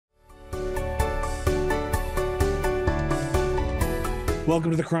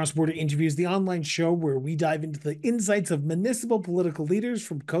Welcome to the Cross Border Interviews, the online show where we dive into the insights of municipal political leaders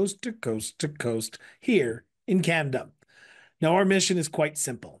from coast to coast to coast here in Canada. Now, our mission is quite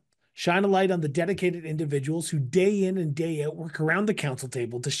simple. Shine a light on the dedicated individuals who day in and day out work around the council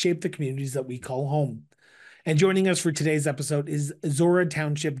table to shape the communities that we call home. And joining us for today's episode is Zorra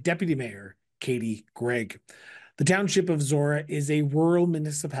Township Deputy Mayor Katie Grigg. The Township of Zorra is a rural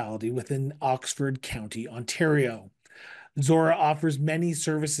municipality within Oxford County, Ontario. Zorra offers many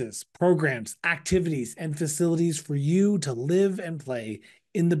services, programs, activities, and facilities for you to live and play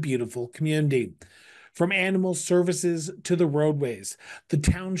in the beautiful community. From animal services to the roadways, the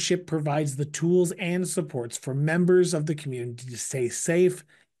township provides the tools and supports for members of the community to stay safe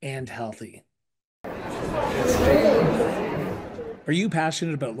and healthy. Are you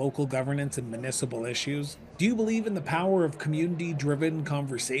passionate about local governance and municipal issues? Do you believe in the power of community-driven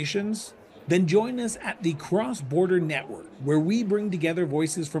conversations? Then join us at the Cross Border Network, where we bring together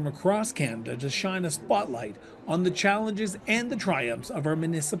voices from across Canada to shine a spotlight on the challenges and the triumphs of our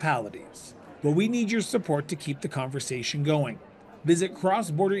municipalities. Well, we need your support to keep the conversation going. Visit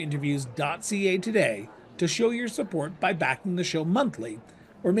crossborderinterviews.ca today to show your support by backing the show monthly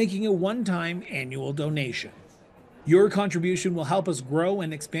or making a one-time annual donation. Your contribution will help us grow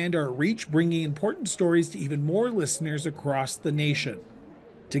and expand our reach, bringing important stories to even more listeners across the nation.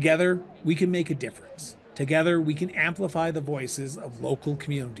 Together, we can make a difference. Together, we can amplify the voices of local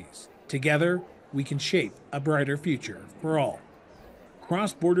communities. Together, we can shape a brighter future for all.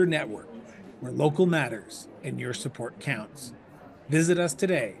 Cross Border Network, where local matters and your support counts. Visit us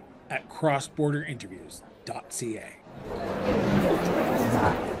today at crossborderinterviews.ca.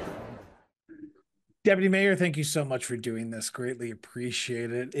 Deputy Mayor, thank you so much for doing this. Greatly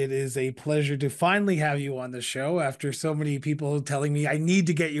appreciate it. It is a pleasure to finally have you on the show after so many people telling me I need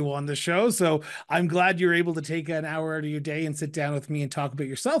to get you on the show. So I'm glad you're able to take an hour out of your day and sit down with me and talk about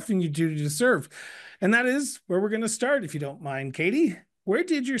yourself and your duty to serve. And that is where we're going to start, if you don't mind, Katie. Where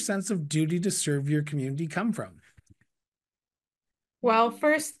did your sense of duty to serve your community come from? Well,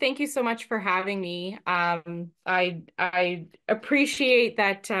 first, thank you so much for having me. I appreciate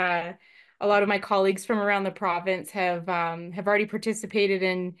that a lot of my colleagues from around the province have already participated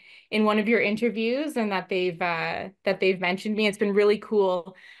in one of your interviews, and that they've mentioned me. It's been really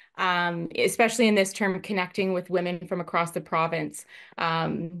cool, especially in this term, connecting with women from across the province.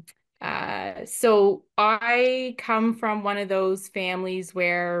 So I come from one of those families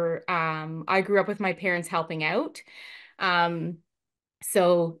where I grew up with my parents helping out.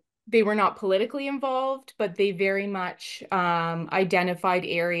 So they were not politically involved, but they very much identified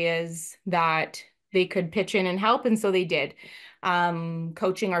areas that they could pitch in and help. And so they did.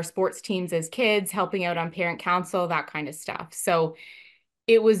 Coaching our sports teams as kids, helping out on parent council, that kind of stuff. So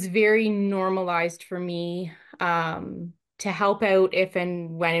it was very normalized for me to help out if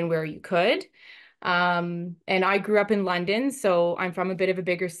and when and where you could. And I grew up in London, so I'm from a bit of a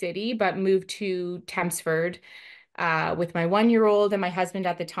bigger city, but moved to Tempsford with my 1-year-old and my husband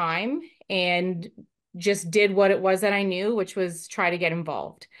at the time, and just did what it was that I knew, which was try to get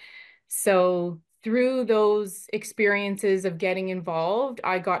involved. So through those experiences of getting involved,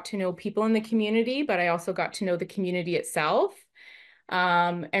 I got to know people in the community, but I also got to know the community itself,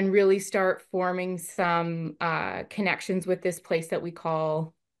 and really start forming some connections with this place that we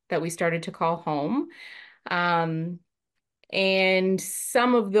started to call home. And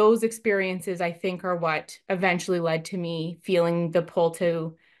some of those experiences, I think, are what eventually led to me feeling the pull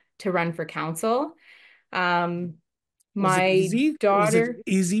to run for council. Was it My easy? Was it daughter,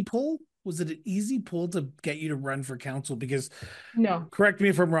 easy pull? Was it an easy pull to get you to run for council? Because no. correct me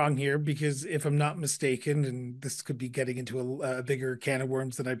if I'm wrong here, because if I'm not mistaken, and this could be getting into a bigger can of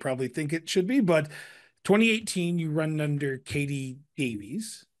worms than I probably think it should be, but 2018, you run under Katie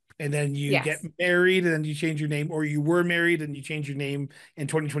Davies, and then you get Yes. married, and then you change your name, or you were married and you change your name. In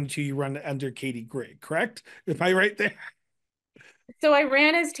 2022, you run under Katie Grigg, correct? Am I right there? So I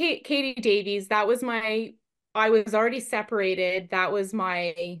ran as Katie Davies. I was already separated. That was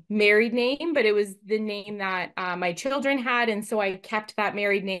my married name, but it was the name that my children had. And so I kept that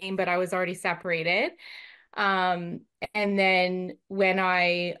married name, but I was already separated. Um, and then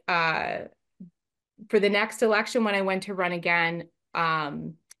for the next election, when I went to run again,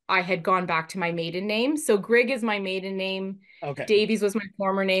 I had gone back to my maiden name. So Grigg is my maiden name. Okay. Davies was my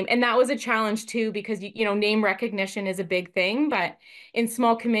former name. And that was a challenge too, because, name recognition is a big thing. But in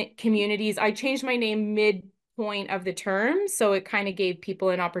small communities, I changed my name midpoint of the term. So it kind of gave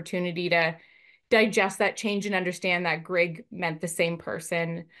people an opportunity to digest that change and understand that Grigg meant the same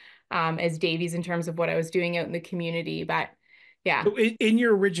person as Davies in terms of what I was doing out in the community. But Yeah. So in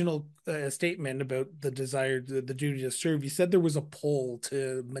your original statement about the desire, the duty to serve, you said there was a pull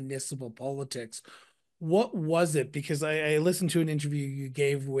to municipal politics. What was it? Because I listened to an interview you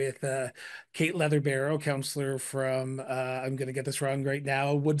gave with Kate Leatherbarrow, counselor from I'm going to get this wrong right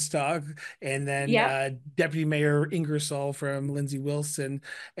now, Woodstock, and then Yeah. Deputy Mayor Ingersoll from Lindsay Wilson,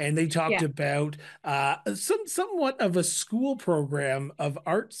 and they talked Yeah. about somewhat of a school program of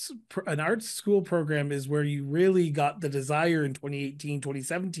arts. An arts school program is where you really got the desire in 2018,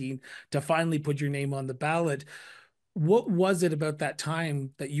 2017 to finally put your name on the ballot. What was it about that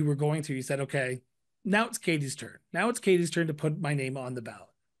time that you were going through? You said, okay, now it's Katie's turn. Now it's Katie's turn to put my name on the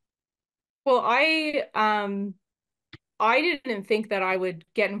ballot. Well, I didn't think that I would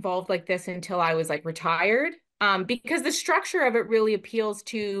get involved like this until I was like retired. Because the structure of it really appeals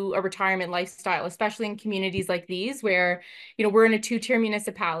to a retirement lifestyle, especially in communities like these where, we're in a two-tier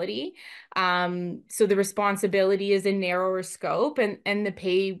municipality. So the responsibility is a narrower scope and the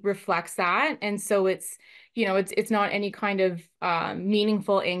pay reflects that. And so it's not any kind of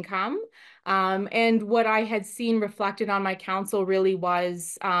meaningful income. And what I had seen reflected on my council really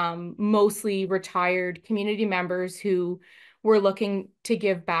was mostly retired community members who were looking to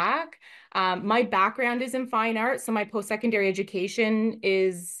give back. My background is in fine arts, so my post-secondary education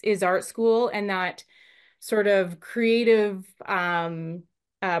is art school, and that sort of creative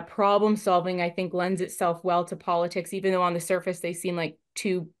problem solving, I think, lends itself well to politics, even though on the surface they seem like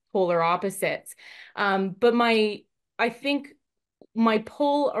two polar opposites. But I think my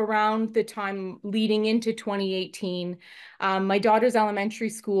pull around the time leading into 2018, my daughter's elementary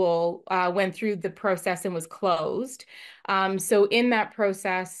school went through the process and was closed. So in that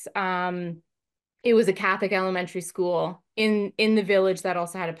process, it was a Catholic elementary school in the village that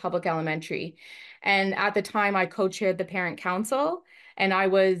also had a public elementary. And at the time, I co-chaired the parent council, and I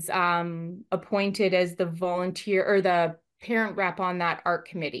was appointed as the volunteer or the parent rep on that art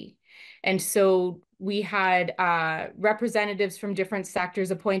committee. And so we had representatives from different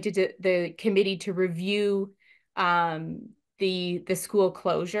sectors appointed to the committee to review the school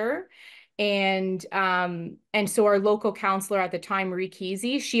closure. And so our local counselor at the time, Marie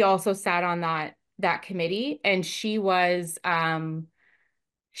Kesey, she also sat on that committee, and she was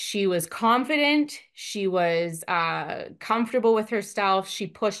confident, she was comfortable with herself, she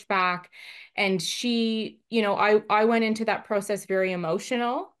pushed back, and I went into that process very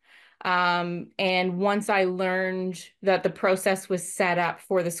emotional. And once I learned that the process was set up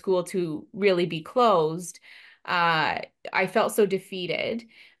for the school to really be closed, I felt so defeated.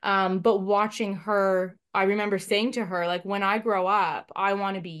 But watching her, I remember saying to her, like, when I grow up, I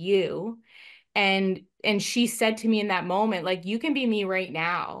want to be you. And she said to me in that moment, like, you can be me right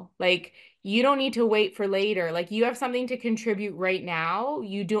now. Like, you don't need to wait for later. Like, you have something to contribute right now.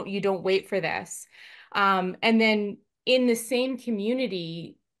 You don't wait for this. And then in the same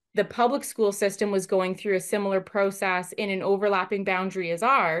community, the public school system was going through a similar process in an overlapping boundary as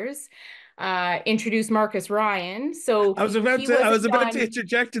ours. Introduced Marcus Ryan. So he I was wasn't about to done.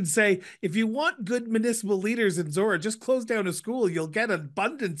 interject and say, if you want good municipal leaders in Zora, just close down a school. You'll get an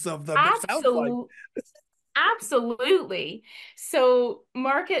abundance of them. It sounds like. Absolutely. Absolutely. So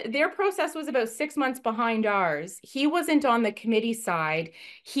their process was about 6 months behind ours. He wasn't on the committee side.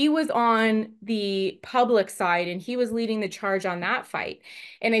 He was on the public side, and he was leading the charge on that fight.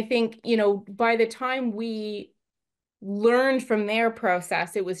 And I think, by the time we learned from their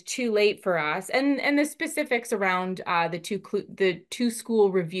process, it was too late for us. And the specifics around the two school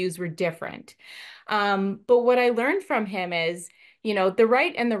reviews were different. But what I learned from him is, the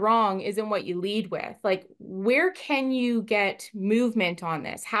right and the wrong isn't what you lead with. Like, where can you get movement on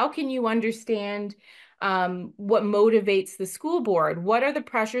this? How can you understand what motivates the school board? What are the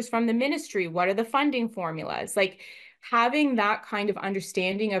pressures from the ministry? What are the funding formulas? Like, having that kind of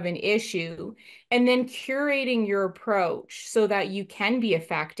understanding of an issue and then curating your approach so that you can be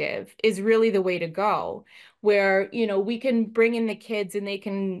effective is really the way to go. Where, we can bring in the kids and they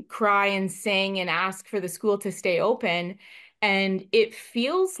can cry and sing and ask for the school to stay open. And it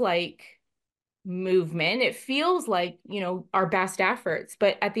feels like movement. It feels like, our best efforts.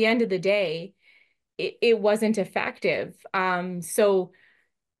 But at the end of the day, it wasn't effective. So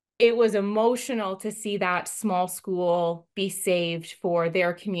it was emotional to see that small school be saved for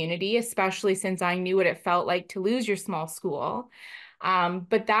their community, especially since I knew what it felt like to lose your small school.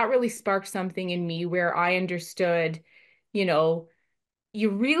 But that really sparked something in me where I understood, you know, you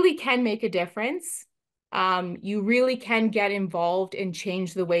really can make a difference. You really can get involved and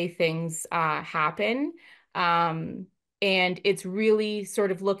change the way things happen. Um, and it's really sort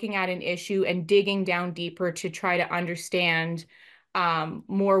of looking at an issue and digging down deeper to try to understand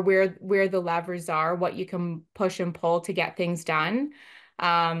more where the levers are, what you can push and pull to get things done.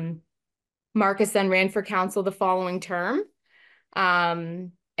 Um, Marcus then ran for council the following term.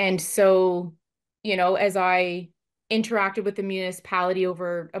 And so, as I interacted with the municipality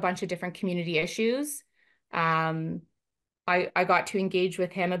over a bunch of different community issues, um, I got to engage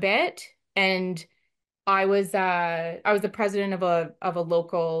with him a bit, and I was the president of a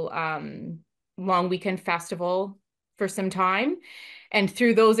local long weekend festival for some time. And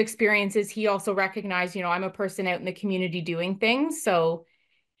through those experiences, he also recognized, I'm a person out in the community doing things. So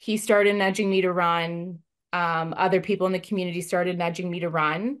he started nudging me to run. Other people in the community started nudging me to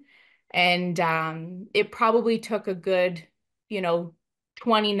run. And it probably took a good, you know,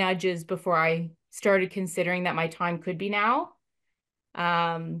 20 nudges before I started considering that my time could be now.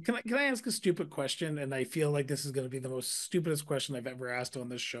 Um, Can I ask a stupid question? And I feel like this is going to be the most stupidest question I've ever asked on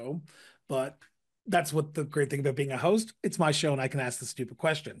this show, but that's what the great thing about being a host. It's my show, and I can ask the stupid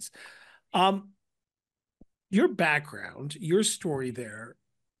questions. Um, your background, your story there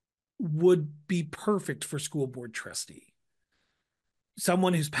would be perfect for school board trustee.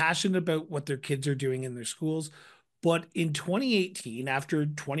 Someone who's passionate about what their kids are doing in their schools. But in 2018, after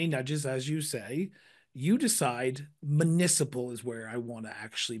 20 nudges, as you say, you decide municipal is where I want to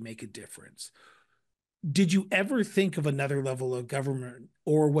actually make a difference. Did you ever think of another level of government,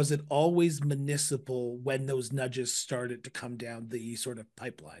 or was it always municipal when those nudges started to come down the sort of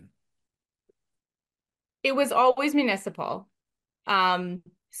pipeline? it was always municipal. Um,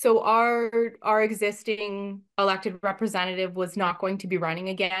 so our existing elected representative was not going to be running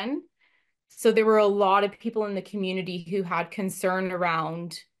again. So there were a lot of people in the community who had concern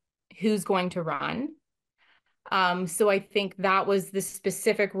around who's going to run. So I think that was the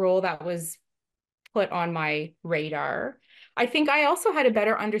specific role that was put on my radar. I think I also had a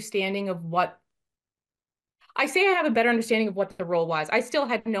better understanding of what I say I have a better understanding of what the role was. I still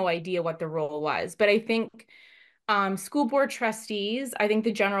had no idea what the role was, but I think school board trustees, I think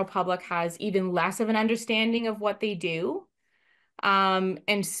the general public has even less of an understanding of what they do.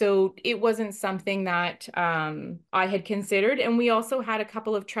 And so it wasn't something that I had considered. And we also had a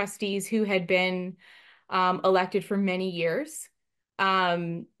couple of trustees who had been elected for many years.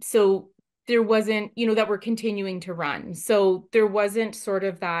 So there wasn't, that were continuing to run. So there wasn't sort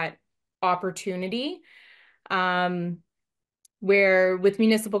of that opportunity. Um, where with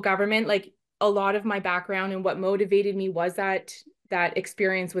municipal government, like a lot of my background and what motivated me was that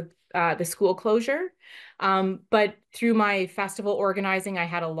experience with the school closure. But through my festival organizing, I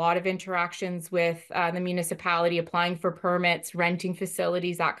had a lot of interactions with the municipality, applying for permits, renting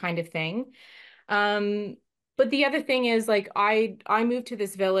facilities, that kind of thing. Um, but the other thing is like I moved to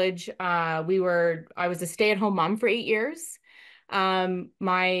this village. I was a stay-at-home mom for 8 years.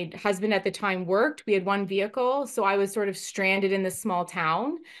 My husband at the time worked. We had one vehicle, so I was sort of stranded in this small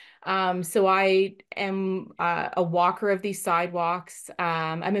town. So I am a walker of these sidewalks.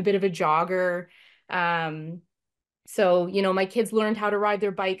 I'm a bit of a jogger. Um, so, my kids learned how to ride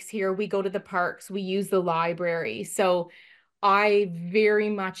their bikes here. We go to the parks, we use the library. So I very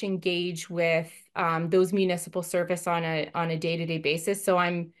much engage with those municipal service on a day-to-day basis. So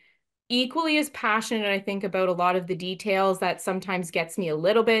I'm equally as passionate, I think, about a lot of the details that sometimes gets me a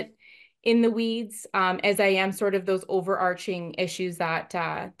little bit in the weeds, as I am sort of those overarching issues that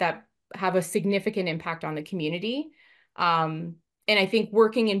have a significant impact on the community. Um, and I think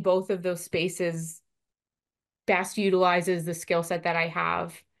working in both of those spaces best utilizes the skill set that I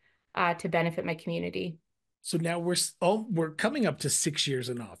have to benefit my community. So now we're coming up to 6 years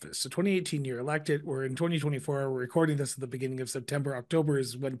in office. So 2018, you're elected. We're in 2024. We're recording this at the beginning of September. October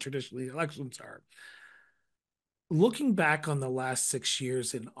is when traditionally elections are. Looking back on the last 6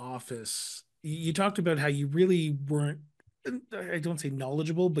 years in office, you talked about how you really weren't, I don't say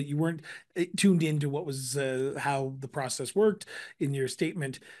knowledgeable, but you weren't tuned into what was how the process worked in your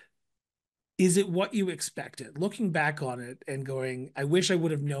statement. Is it what you expected? Looking back on it and going, I wish I would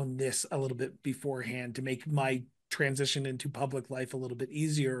have known this a little bit beforehand to make my transition into public life a little bit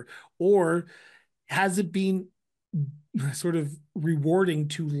easier. Or has it been sort of rewarding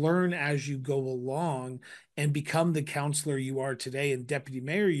to learn as you go along and become the counselor you are today and deputy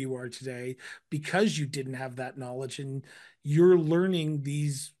mayor you are today because you didn't have that knowledge and you're learning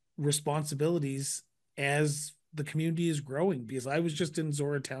these responsibilities as the community is growing? Because I was just in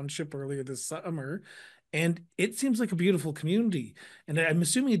Zorra Township earlier this summer, and it seems like a beautiful community. And I'm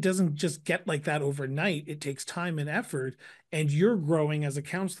assuming it doesn't just get like that overnight. It takes time and effort, and you're growing as a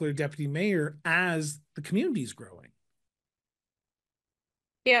counselor, deputy mayor, as the community's growing.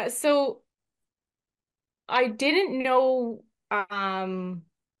 Yeah, so I didn't know um,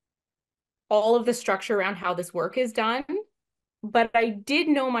 all of the structure around how this work is done. but I did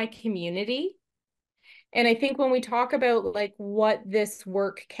know my community. And I think when we talk about like what this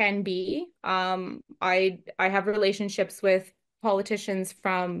work can be, I have relationships with politicians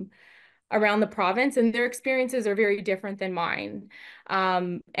from around the province, and their experiences are very different than mine.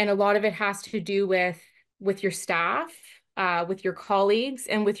 And a lot of it has to do with your staff, with your colleagues,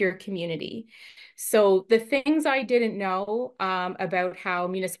 and with your community. So the things I didn't know about how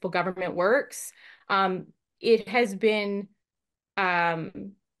municipal government works, um, it has been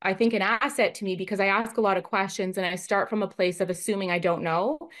I think an asset to me because I ask a lot of questions and I start from a place of assuming I don't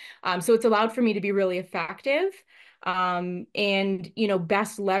know. So it's allowed for me to be really effective, and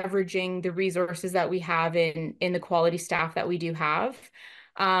best leveraging the resources that we have in the quality staff that we do have.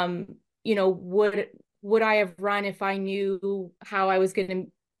 Um, would I have run if I knew how I was going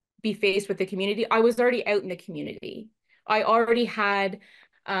to be faced with the community? I was already out in the community. I already had,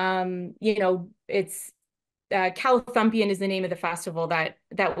 it's Calathumpian is the name of the festival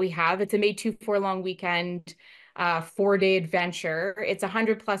that we have. It's a May 2 4 long weekend, 4-day adventure. It's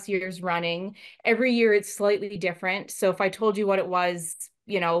 100+ years running. Every year it's slightly different. So if I told you what it was,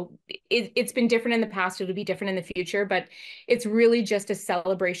 it's been different in the past. It'll be different in the future, but it's really just a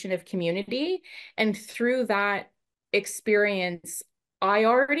celebration of community. And through that experience, I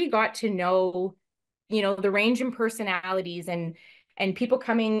already got to know, the range in personalities and people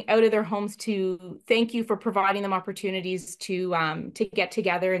coming out of their homes to thank you for providing them opportunities to get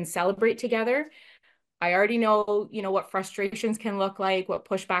together and celebrate together. I already know, what frustrations can look like, what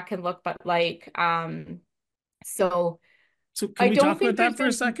pushback can look but like. So So can I we don't talk think about there's that for a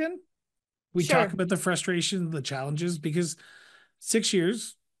been second? We talk sure. about the frustration, the challenges, because 6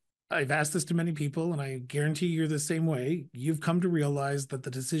 years, I've asked this to many people, and I guarantee you're the same way. You've come to realize that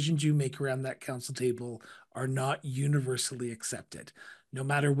the decisions you make around that council table are not universally accepted. No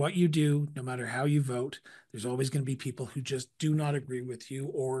matter what you do, no matter how you vote, there's always going to be people who just do not agree with you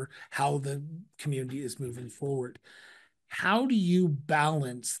or how the community is moving forward. How do you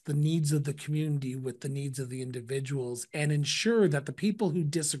balance the needs of the community with the needs of the individuals and ensure that the people who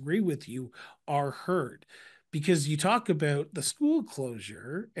disagree with you are heard? Because you talk about the school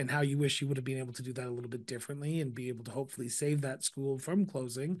closure and how you wish you would have been able to do that a little bit differently and be able to hopefully save that school from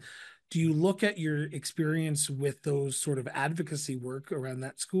closing. Do you look at your experience with those sort of advocacy work around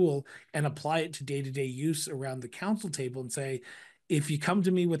that school and apply it to day-to-day use around the council table and say, if you come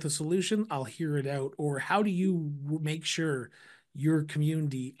to me with a solution, I'll hear it out? Or how do you make sure your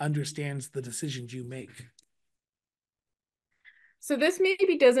community understands the decisions you make? So this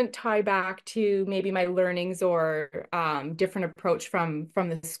maybe doesn't tie back to maybe my learnings or different approach from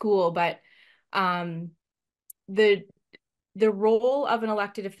the school, but um, the the role of an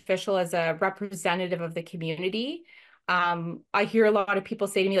elected official as a representative of the community. I hear a lot of people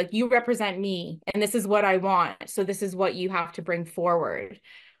say to me, like, you represent me, and this is what I want. So this is what you have to bring forward.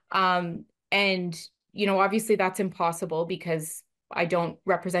 And, obviously that's impossible because I don't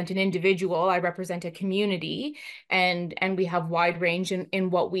represent an individual, I represent a community, and we have wide range in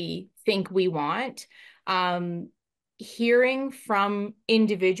what we think we want. Um, Hearing from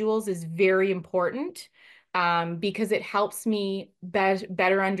individuals is very important because it helps me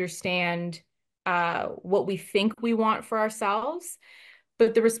better understand what we think we want for ourselves.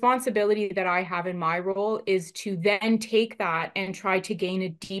 But the responsibility that I have in my role is to then take that and try to gain a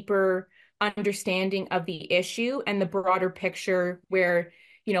deeper understanding of the issue and the broader picture where,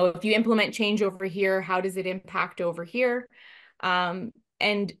 if you implement change over here, how does it impact over here? And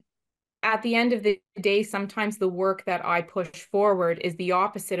at the end of the day, sometimes the work that I push forward is the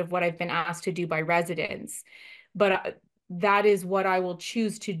opposite of what I've been asked to do by residents. But that is what I will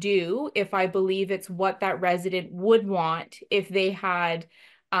choose to do if I believe it's what that resident would want if they had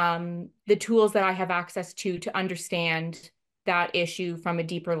the tools that I have access to understand that issue from a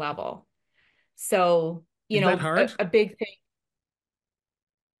deeper level. So, Is that hard? a big thing.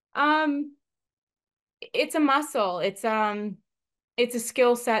 Um, it's a muscle. It's a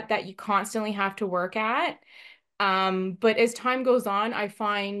skill set that you constantly have to work at. But as time goes on, I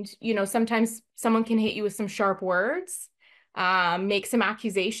find, sometimes someone can hit you with some sharp words, make some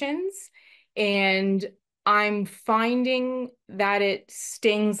accusations, and I'm finding that it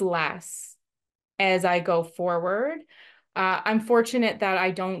stings less as I go forward. I'm fortunate that I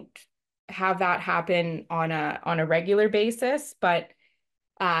don't have that happen on a regular basis, but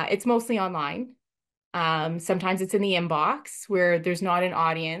it's mostly online. Sometimes it's in the inbox where there's not an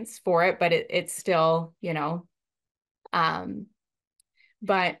audience for it, but it's still, um,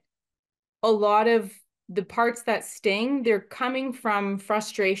 but a lot of the parts that sting, they're coming from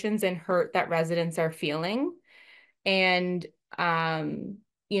frustrations and hurt that residents are feeling. And, um,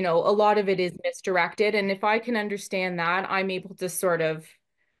 a lot of it is misdirected. And if I can understand that, I'm able to sort of,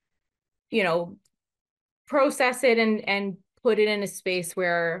 you know, process it and put it in a space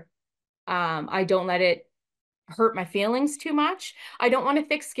where I don't let it hurt my feelings too much. I don't want to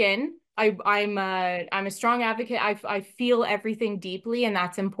thick skin. I'm a strong advocate. I feel everything deeply, and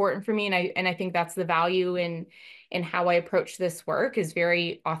that's important for me. And I think that's the value in how I approach this work, is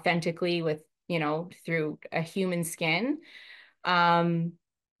very authentically with, through a human skin. Um,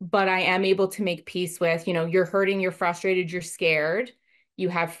 but I am able to make peace with, you're hurting, you're frustrated, you're scared, you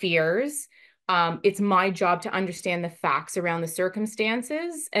have fears. It's my job to understand the facts around the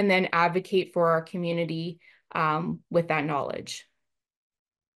circumstances and then advocate for our community with that knowledge.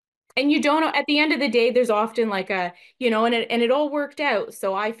 And you don't, at the end of the day, there's often like and it all worked out.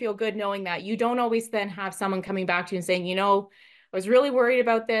 So I feel good knowing that you don't always then have someone coming back to you and saying, I was really worried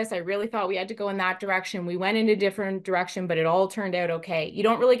about this. I really thought we had to go in that direction. We went in a different direction, but it all turned out okay. You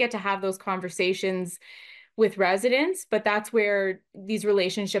don't really get to have those conversations with residents, but that's where these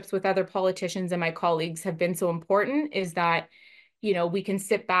relationships with other politicians and my colleagues have been so important, is that, we can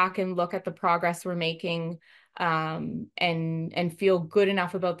sit back and look at the progress we're making, and feel good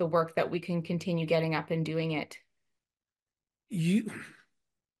enough about the work that we can continue getting up and doing it. You,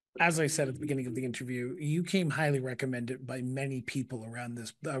 as I said at the beginning of the interview, you came highly recommended by many people around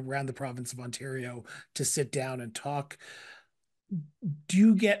the province of Ontario to sit down and talk. Do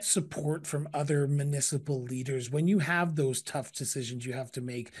you get support from other municipal leaders when you have those tough decisions you have to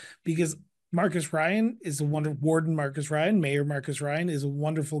make? Because Marcus Ryan is a wonderful warden. Mayor Marcus Ryan is a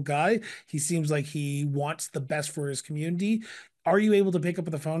wonderful guy. He seems like he wants the best for his community. Are you able to pick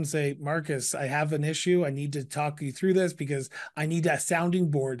up the phone and say, Marcus, I have an issue. I need to talk you through this because I need a sounding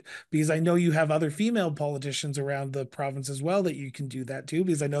board? Because I know you have other female politicians around the province as well that you can do that too.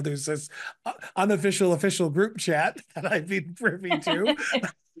 Because I know there's this unofficial official group chat that I've been privy to.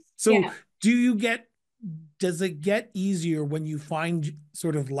 So Yeah. do you get does it get easier when you find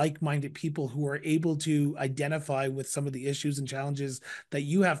sort of like-minded people who are able to identify with some of the issues and challenges that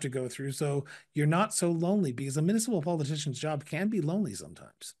you have to go through, so you're not so lonely? Because a municipal politician's job can be lonely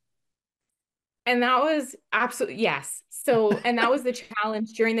sometimes. And that was absolutely, yes. So, and that was the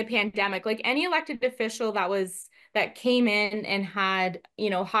challenge during the pandemic. Like any elected official that came in and had,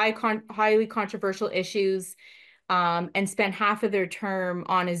 highly controversial issues, and spent half of their term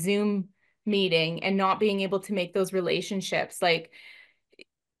on a Zoom meeting and not being able to make those relationships. Like,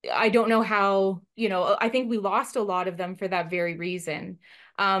 I don't know how, I think we lost a lot of them for that very reason.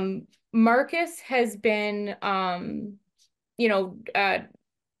 Marcus has been, you know, uh,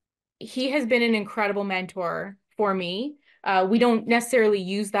 he has been an incredible mentor for me. We don't necessarily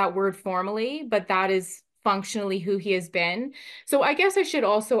use that word formally, but that is functionally who he has been. So I guess I should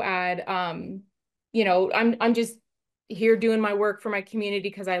also add, I'm just here doing my work for my community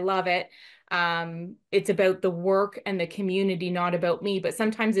because I love it. It's about the work and the community, not about me. But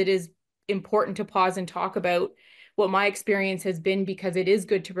sometimes it is important to pause and talk about what my experience has been, because it is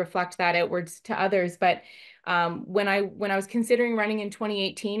good to reflect that outwards to others. But when I was considering running in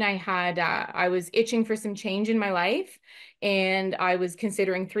 2018, I was itching for some change in my life, and I was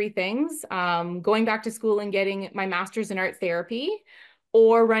considering three things: going back to school and getting my master's in art therapy,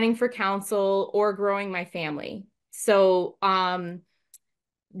 or running for council, or growing my family. So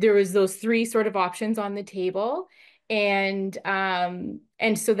there was those three sort of options on the table. And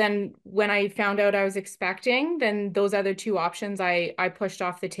so then when I found out I was expecting, then those other two options I pushed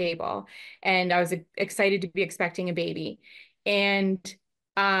off the table, and I was excited to be expecting a baby. And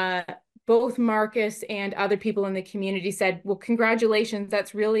uh both Marcus and other people in the community said, well, congratulations,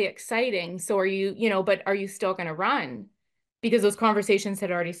 that's really exciting. So are you, but are you still going to run? Because those conversations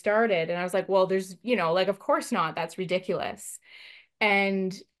had already started. And I was like, well, there's, like, of course not. That's ridiculous.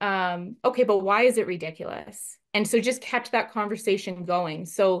 And okay, but why is it ridiculous? And so just kept that conversation going.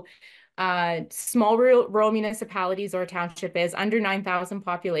 So small rural municipalities, or township, is under 9,000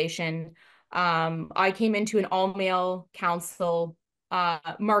 population. I came into an all-male council.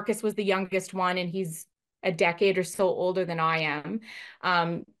 Marcus was the youngest one, and he's a decade or so older than I am.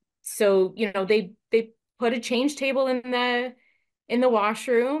 So, they put a change table in the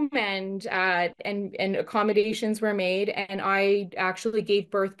washroom, and accommodations were made, and I actually gave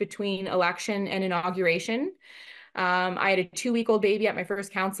birth between election and inauguration. I had a 2-week-old baby at my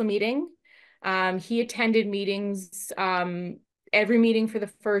first council meeting. He attended meetings, every meeting for the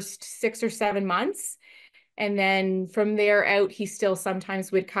first 6 or 7 months. And then from there out, he still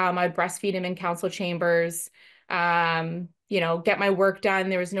sometimes would come. I'd breastfeed him in council chambers, get my work done.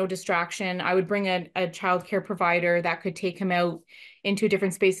 There was no distraction. I would bring a childcare provider that could take him out into a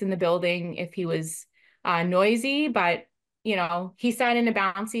different space in the building if he was noisy. But he sat in a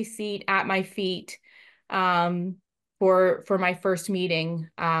bouncy seat at my feet um, for my first meeting.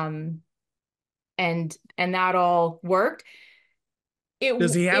 And that all worked. It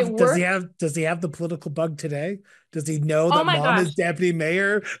it worked. does he have the political bug today? Does he know Oh that my mom is gosh. deputy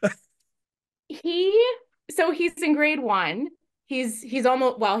mayor? He so he's in grade one. He's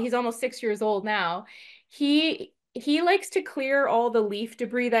almost 6 years old now. He likes to clear all the leaf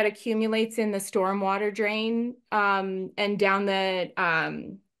debris that accumulates in the stormwater drain and down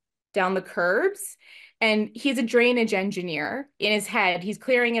the curbs. And he's a drainage engineer in his head. He's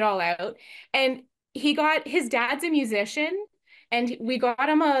clearing it all out. And he got his dad's a musician, and we got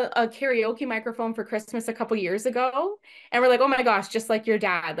him a karaoke microphone for Christmas a couple years ago. And we're like, oh my gosh, just like your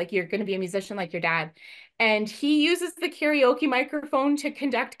dad, like you're going to be a musician like your dad. And he uses the karaoke microphone to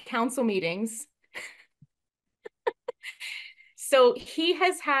conduct council meetings. So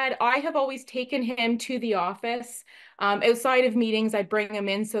I have always taken him to the office. Outside of meetings, I'd bring him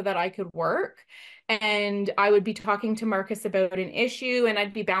in so that I could work. And I would be talking to Marcus about an issue, and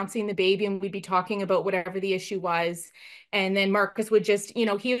I'd be bouncing the baby, and we'd be talking about whatever the issue was. And then Marcus would just, he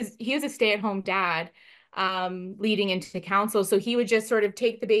was a stay-at-home dad leading into council. So he would just sort of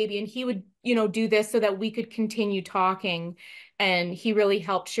take the baby, and he would, do this so that we could continue talking. And he really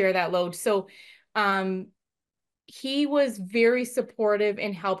helped share that load. So um, he was very supportive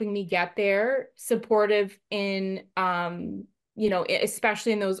in helping me get there, supportive in,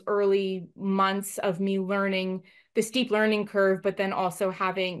 especially in those early months of me learning the steep learning curve, but then also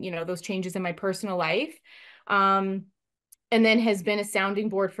having, those changes in my personal life. Um, and then has been a sounding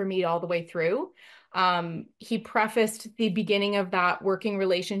board for me all the way through. He prefaced the beginning of that working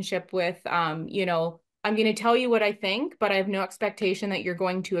relationship with, I'm going to tell you what I think, but I have no expectation that you're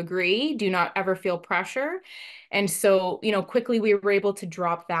going to agree. Do not ever feel pressure. And so, quickly we were able to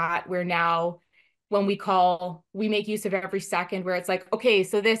drop that, where now when we call, we make use of every second, where it's like, okay,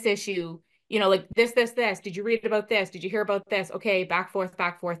 so this issue, like this, did you read about this? Did you hear about this? Okay, back forth,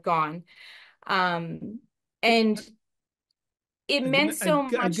 gone. Um, and it meant so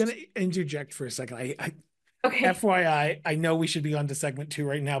I'm much. gonna interject for a second. Okay, FYI, I know we should be on to segment two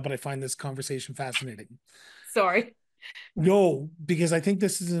right now, but I find this conversation fascinating. sorry. No, because I think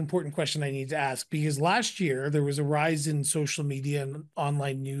this is an important question I need to ask. Because last year there was a rise in social media and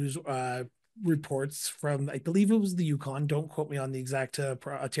online news reports from, I believe it was the Yukon. Don't quote me on the exact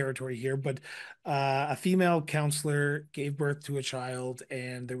territory here, but a female counselor gave birth to a child,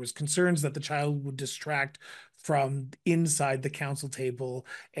 and there was concerns that the child would distract from inside the council table.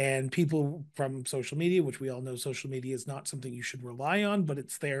 And people from social media, which we all know social media is not something you should rely on, but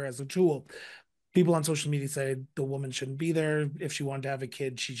it's there as a tool. People on social media say the woman shouldn't be there. If she wanted to have a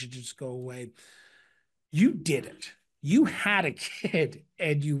kid, she should just go away. You did it. You had a kid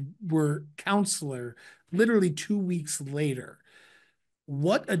and you were counselor literally 2 weeks later.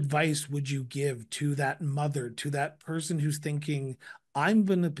 What advice would you give to that mother, to that person who's thinking, I'm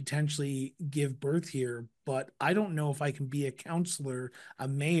going to potentially give birth here, but I don't know if I can be a counselor, a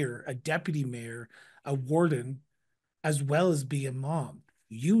mayor, a deputy mayor, a warden, as well as be a mom?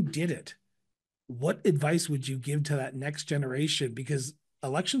 You did it. What advice would you give to that next generation? Because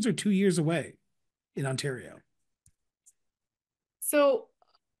elections are 2 years away in Ontario. So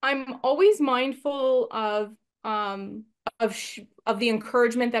I'm always mindful of the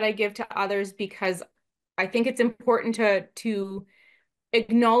encouragement that I give to others, because I think it's important to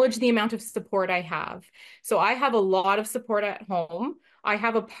acknowledge the amount of support I have. So I have a lot of support at home. I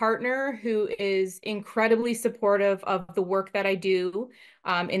have a partner who is incredibly supportive of the work that I do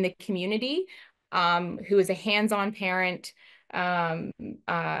in the community, who is a hands-on parent, um,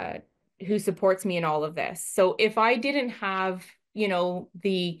 uh, who supports me in all of this. So if I didn't have,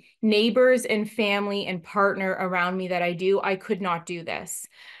 the neighbors and family and partner around me that I do, I could not do this.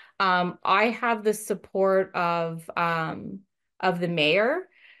 I have the support of the mayor.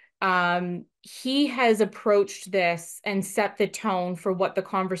 He has approached this and set the tone for what the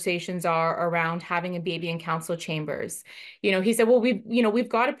conversations are around having a baby in council chambers. He said, well, we've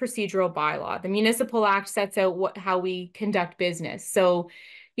got a procedural bylaw. The Municipal Act sets out how we conduct business. So,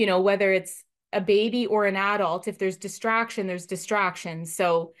 whether it's a baby or an adult, if there's distraction, there's distraction.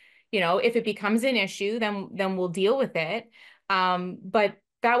 So, if it becomes an issue, then we'll deal with it. But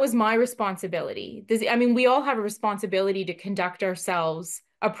that was my responsibility. We all have a responsibility to conduct ourselves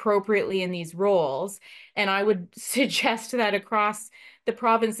appropriately in these roles. And I would suggest that across the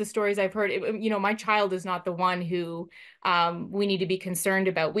province, the stories I've heard, my child is not the one who we need to be concerned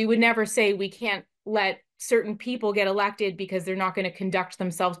about. We would never say we can't let certain people get elected because they're not going to conduct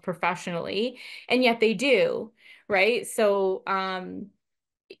themselves professionally. And yet they do, right? So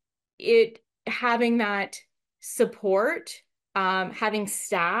it having that support, having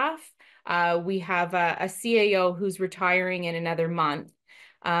staff. We have a CAO who's retiring in another month.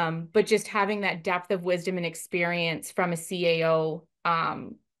 But just having that depth of wisdom and experience from a CAO,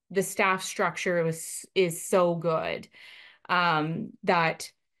 the staff structure is so good,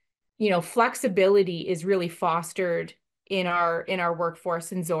 that flexibility is really fostered in our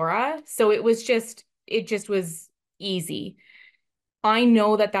workforce in Zorra. So it just was easy. I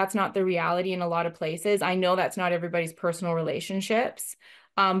know that that's not the reality in a lot of places. I know that's not everybody's personal relationships.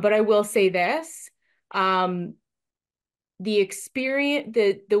 But I will say this, the experience,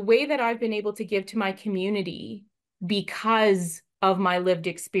 the way that I've been able to give to my community because of my lived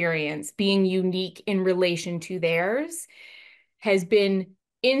experience being unique in relation to theirs has been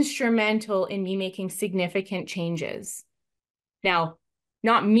instrumental in me making significant changes. Now,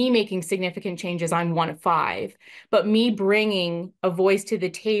 not me making significant changes, I'm one of five, but me bringing a voice to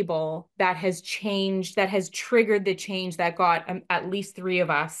the table that has changed, that has triggered the change that got at least three of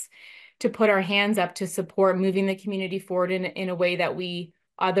us to put our hands up to support moving the community forward in a way that we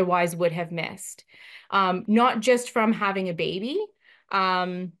otherwise would have missed. Not just from having a baby,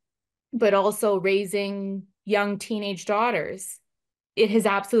 but also raising young teenage daughters. It has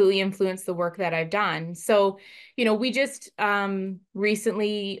absolutely influenced the work that I've done. So, we just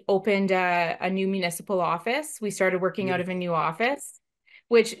recently opened a new municipal office. We started working out of a Beautiful. new office,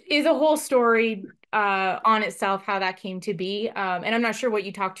 which is a whole story on itself, how that came to be. And I'm not sure what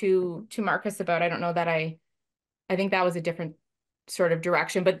you talked to Marcus about. I don't know that I think that was a different sort of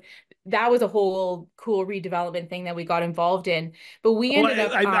direction, but that was a whole cool redevelopment thing that we got involved in. But we Well, ended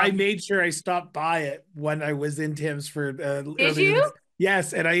up, I made sure I stopped by it when I was in Timsford did earlier this. you?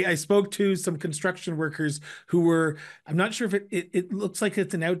 Yes, and I spoke to some construction workers who were. I'm not sure if it looks like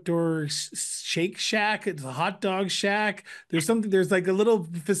it's an outdoor shake shack. It's a hot dog shack. There's something. There's like a little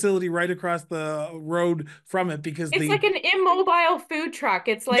facility right across the road from it because It's the like an immobile food truck.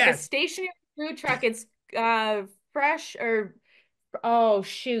 It's like a yes, stationary food truck. It's fresh or oh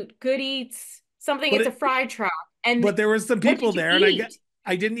shoot, good eats, something. but It's a it fry truck. And but there was some what people did you there, and eat?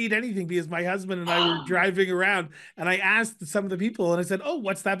 I didn't eat anything because my husband and I were driving around, and I asked some of the people, and I said, "Oh,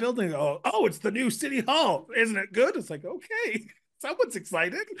 what's that building?" Oh, it's the new city hall. Isn't it good? It's like, okay, someone's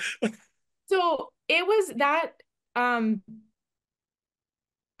excited. So it was that um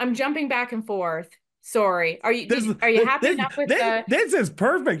I'm jumping back and forth. Sorry. This Are you happy enough with the this is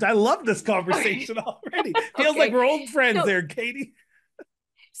perfect. I love this okay. conversation already. Feels like Okay. we're old friends So there, Katie.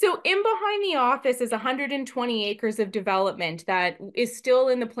 So in behind the office is 120 acres of development that is still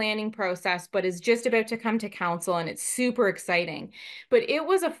in the planning process, but is just about to come to council, and it's super exciting. But it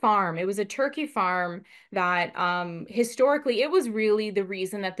was a farm. It was a turkey farm that historically it was really the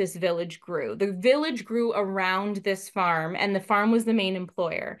reason that this village grew. The village grew around this farm, and the farm was the main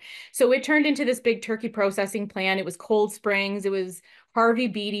employer. So it turned into this big turkey processing plant. It was Cold Springs. It was Harvey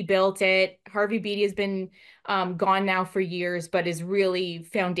Beatty built it. Harvey Beatty has been gone now for years, but is really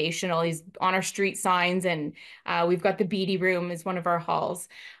foundational. He's on our street signs, and we've got the Beatty Room as one of our halls.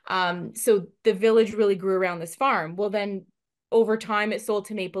 So the village really grew around this farm. Well, then over time, it sold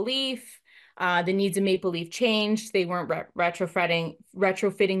to Maple Leaf. The needs of Maple Leaf changed. They weren't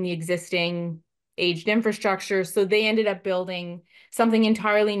retrofitting the existing aged infrastructure. So they ended up building something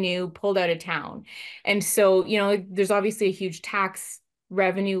entirely new, pulled out of town. And so, there's obviously a huge tax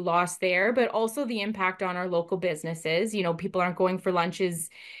revenue loss there, but also the impact on our local businesses. People aren't going for lunches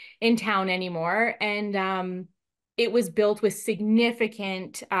in town anymore. And it was built with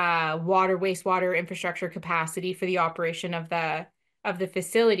significant wastewater infrastructure capacity for the operation of the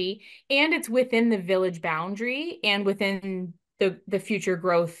facility. And it's within the village boundary and within the future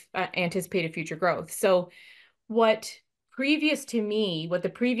growth, anticipated future growth. So what what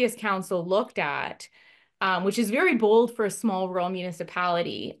the previous council looked at, which is very bold for a small rural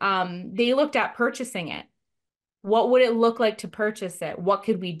municipality, they looked at purchasing it. What would it look like to purchase it? What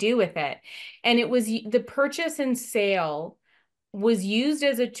could we do with it? And it was the purchase and sale was used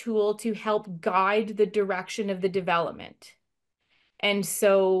as a tool to help guide the direction of the development. And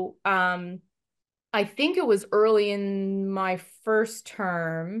so I think it was early in my first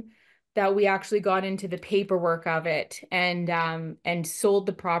term that we actually got into the paperwork of it and sold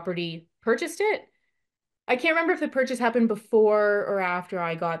the property, purchased it. I can't remember if the purchase happened before or after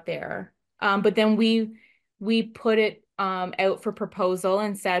I got there. But then we put it out for proposal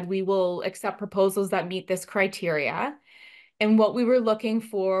and said we will accept proposals that meet this criteria. And what we were looking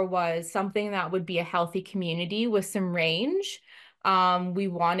for was something that would be a healthy community with some range. We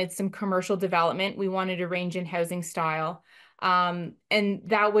wanted some commercial development. We wanted a range in housing style. And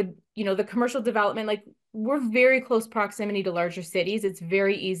that would, the commercial development, like we're very close proximity to larger cities. It's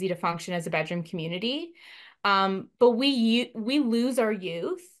very easy to function as a bedroom community. But we lose our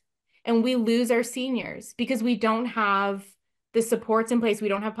youth and we lose our seniors because we don't have the supports in place. We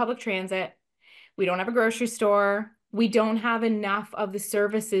don't have public transit. We don't have a grocery store. We don't have enough of the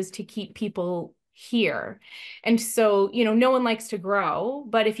services to keep people here. And so, no one likes to grow,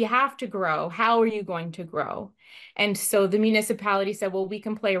 but if you have to grow, how are you going to grow? And so the municipality said, well, we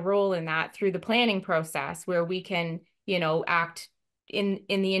can play a role in that through the planning process where we can, act in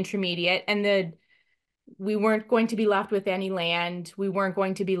the intermediate and we weren't going to be left with any land. We weren't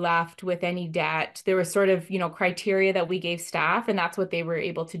going to be left with any debt. There was sort of, criteria that we gave staff, and that's what they were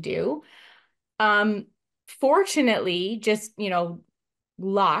able to do. Um, Fortunately, just,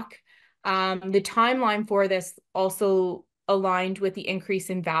 luck, the timeline for this also aligned with the increase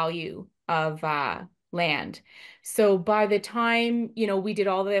in value of land. So by the time, we did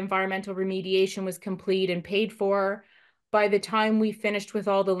all the environmental remediation was complete and paid for, by the time we finished with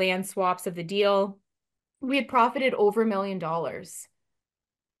all the land swaps of the deal, we had profited over $1 million.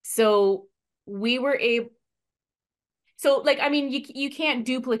 So we were able, so like, I mean, you can't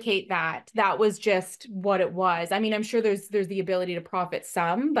duplicate that. That was just what it was. I mean, I'm sure there's the ability to profit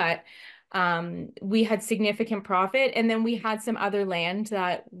some, but we had significant profit. And then we had some other land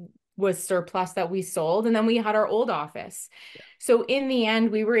that was surplus that we sold. And then we had our old office. So in the end,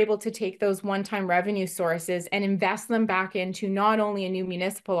 we were able to take those one-time revenue sources and invest them back into not only a new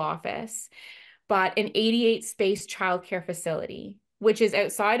municipal office, but an 88 space childcare facility, which is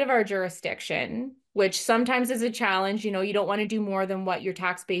outside of our jurisdiction, which sometimes is a challenge. You don't want to do more than what your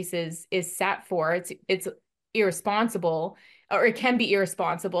tax base is set for. It's irresponsible, or it can be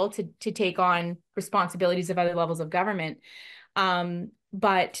irresponsible to take on responsibilities of other levels of government.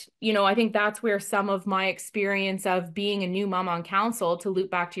 But I think that's where some of my experience of being a new mom on council, to loop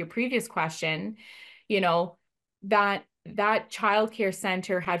back to your previous question, that childcare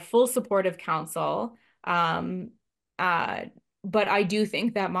center had full support of council. But I do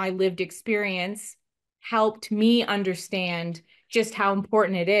think that my lived experience helped me understand just how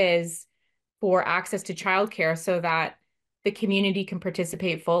important it is for access to childcare so that the community can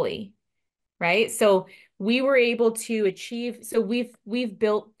participate fully, right? So we were able to achieve, so we've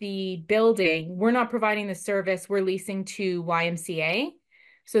built the building. We're not providing the service, we're leasing to YMCA.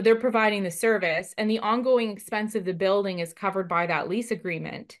 So they're providing the service, and the ongoing expense of the building is covered by that lease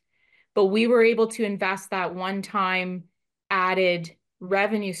agreement. But we were able to invest that one-time added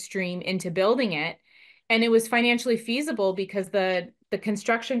revenue stream into building it. And it was financially feasible because the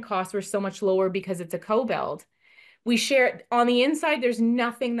construction costs were so much lower because it's a co-build. We share on the inside, there's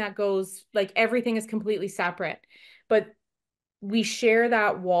nothing that goes, like everything is completely separate. But we share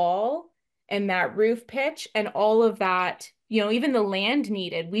that wall and that roof pitch and all of that, even the land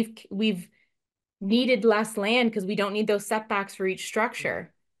needed. We've needed less land because we don't need those setbacks for each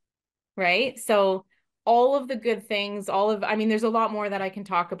structure, right? So all of the good things, I mean, there's a lot more that I can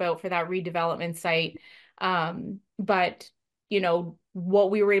talk about for that redevelopment site. But,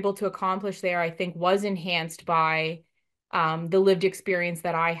 what we were able to accomplish there, I think, was enhanced by the lived experience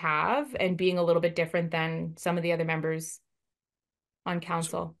that I have and being a little bit different than some of the other members on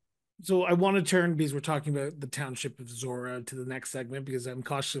council. So I want to turn, because we're talking about the Township of Zorra, to the next segment, because I'm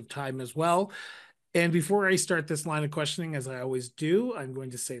cautious of time as well. And before I start this line of questioning, as I always do, I'm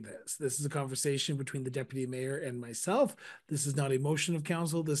going to say this. This is a conversation between the deputy mayor and myself. This is not a motion of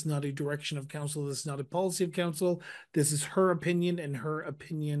council. This is not a direction of council. This is not a policy of council. This is her opinion and her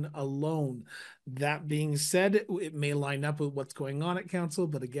opinion alone. That being said, it may line up with what's going on at council,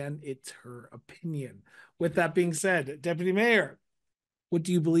 but again, it's her opinion. With that being said, deputy mayor, what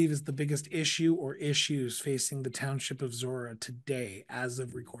do you believe is the biggest issue or issues facing the Township of Zorra today as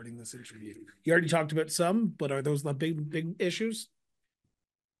of recording this interview? You already talked about some, but are those the big issues?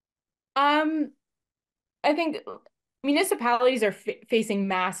 I think municipalities are facing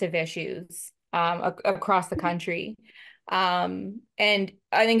massive issues across the country. And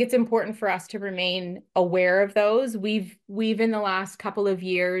I think it's important for us to remain aware of those. We've in the last couple of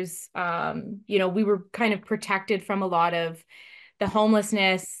years, we were kind of protected from a lot of the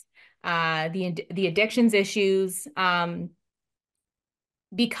homelessness, the addictions issues.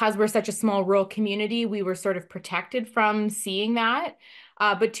 Because we're such a small rural community, we were sort of protected from seeing that.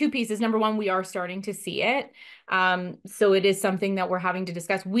 But two pieces. Number one, we are starting to see it. So it is something that we're having to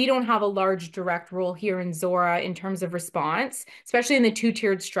discuss. We don't have a large direct role here in Zorra in terms of response, especially in the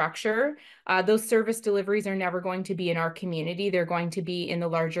two-tiered structure. Those service deliveries are never going to be in our community. They're going to be in the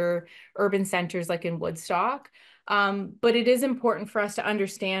larger urban centers like in Woodstock. But it is important for us to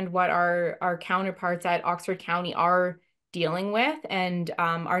understand what our counterparts at Oxford County are dealing with, and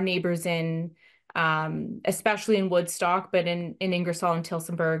our neighbors in especially in Woodstock, but in Ingersoll and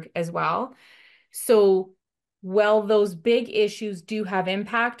Tillsonburg as well. So well, those big issues do have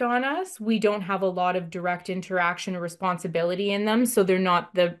impact on us. We don't have a lot of direct interaction or responsibility in them, so they're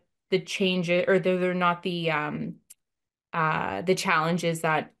not the change, or they're not the challenges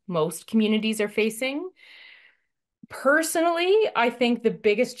that most communities are facing. Personally, I think the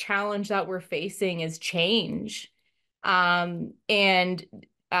biggest challenge that we're facing is change. And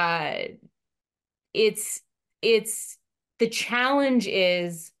uh, it's it's the challenge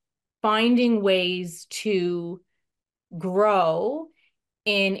is finding ways to grow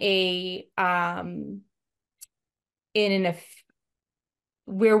in a in an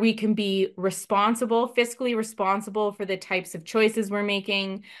where we can be responsible, fiscally responsible for the types of choices we're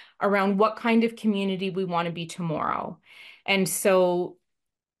making around what kind of community we want to be tomorrow. And so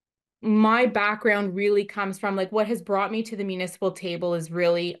my background really comes from, like, what has brought me to the municipal table is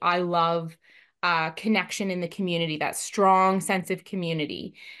really, I love connection in the community, that strong sense of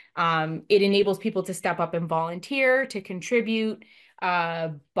community. It enables people to step up and volunteer, to contribute.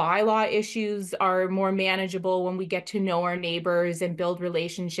 Bylaw issues are more manageable when we get to know our neighbors and build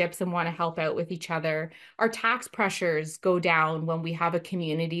relationships and want to help out with each other. Our tax pressures go down when we have a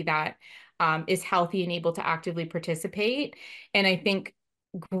community that is healthy and able to actively participate. And I think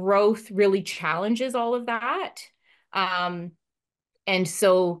growth really challenges all of that. Um, and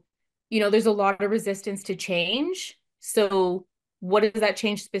so, there's a lot of resistance to change. So what does that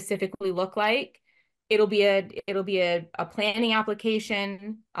change specifically look like? It'll be a planning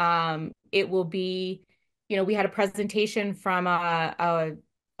application. It will be, we had a presentation from a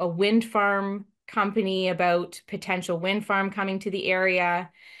wind farm company about potential wind farm coming to the area.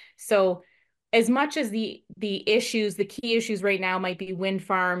 So as much as the key issues right now might be wind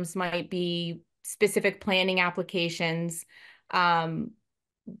farms, might be specific planning applications, um,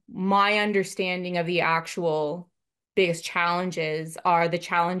 my understanding of the actual biggest challenges are the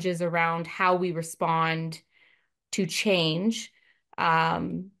challenges around how we respond to change,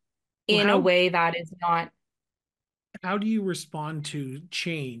 Well, in a way that is not. how do you respond to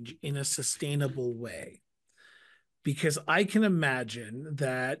change in a sustainable way? Because I can imagine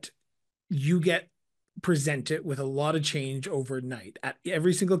that you get presented with a lot of change overnight. At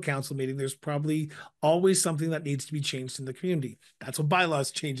every single council meeting, there's probably always something that needs to be changed in the community. That's what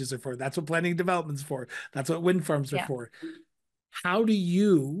bylaws changes are for. That's what planning development's for. That's what wind farms are Yeah. for. How do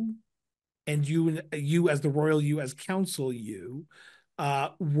you, and you as the royal you, as council you,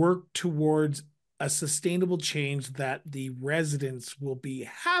 work towards a sustainable change that the residents will be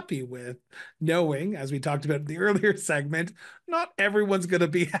happy with, knowing, as we talked about in the earlier segment, not everyone's going to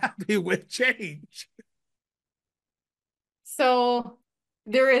be happy with change. So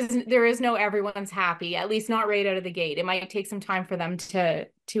there is no everyone's happy, at least not right out of the gate. It might take some time for them to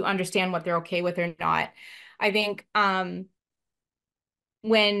understand what they're okay with or not. I think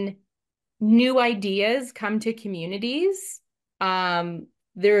when new ideas come to communities,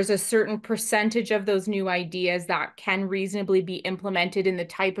 there's a certain percentage of those new ideas that can reasonably be implemented in the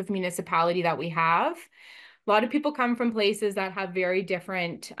type of municipality that we have. A lot of people come from places that have very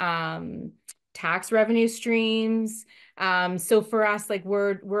different tax revenue streams. So for us, like,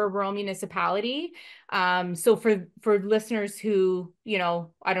 we're a rural municipality. So for listeners who,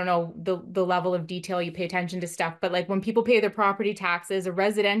 I don't know the level of detail you pay attention to stuff, but like when people pay their property taxes, a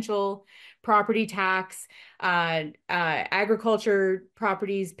residential property tax, agriculture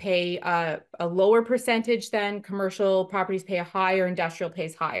properties pay a lower percentage than commercial properties pay a higher, industrial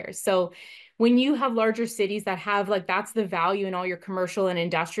pays higher. So when you have larger cities that have, like, that's the value in all your commercial and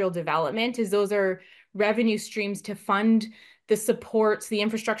industrial development, is those are revenue streams to fund the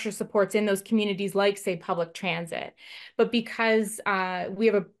infrastructure supports in those communities, like, say, public transit. But because we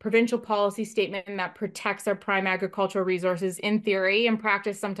have a provincial policy statement that protects our prime agricultural resources, in theory, in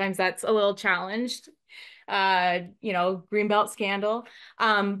practice, sometimes that's a little challenged. Greenbelt scandal.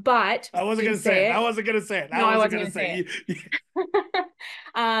 But I wasn't didn't going to say it. say I it. wasn't going to say it. No, I I wasn't wasn't going going to to say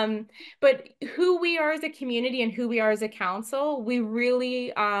say it. But who we are as a community and who we are as a council, we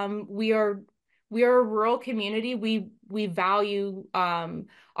really we are a rural community. We value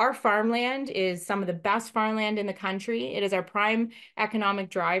our farmland is some of the best farmland in the country. It is our prime economic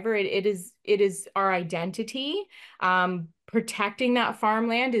driver. It is our identity. Protecting that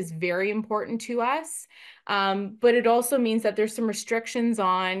farmland is very important to us. But it also means that there's some restrictions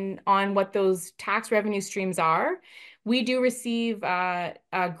on what those tax revenue streams are. We do receive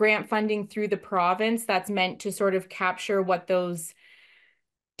grant funding through the province that's meant to sort of capture what those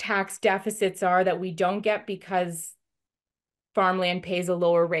tax deficits are that we don't get because farmland pays a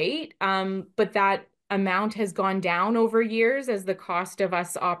lower rate. But that amount has gone down over years as the cost of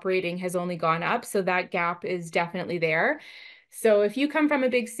us operating has only gone up. So that gap is definitely there. So if you come from a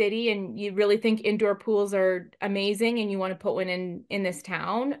big city and you really think indoor pools are amazing and you want to put one in this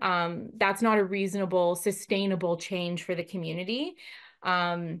town, that's not a reasonable, sustainable change for the community.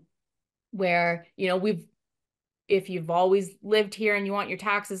 Um, where, we've if you've always lived here and you want your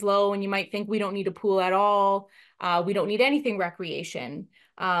taxes low and you might think we don't need a pool at all, we don't need anything recreation.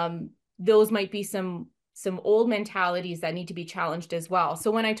 Those might be some old mentalities that need to be challenged as well.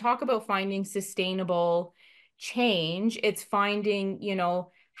 So when I talk about finding sustainable change, it's finding,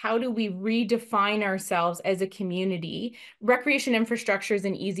 how do we redefine ourselves as a community? Recreation infrastructure is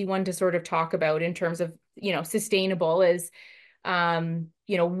an easy one to sort of talk about in terms of, sustainable is,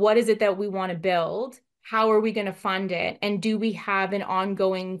 what is it that we want to build? How are we going to fund it? And do we have an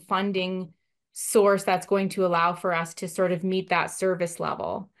ongoing funding source that's going to allow for us to sort of meet that service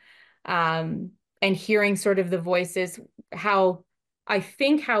level? Um, and hearing sort of the voices, how I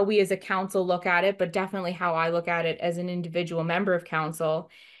think how we as a council look at it, but definitely how I look at it as an individual member of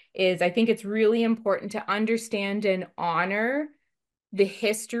council, is I think it's really important to understand and honor the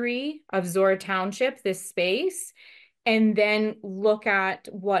history of Zorra Township, this space, and then look at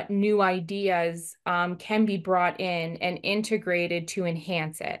what new ideas can be brought in and integrated to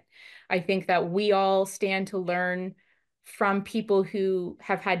enhance it. I think that we all stand to learn from people who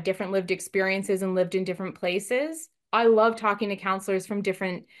have had different lived experiences and lived in different places. I love talking to counselors from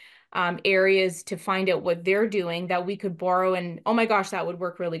different areas to find out what they're doing that we could borrow, and oh my gosh, that would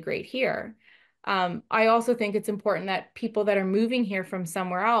work really great here. I also think it's important that people that are moving here from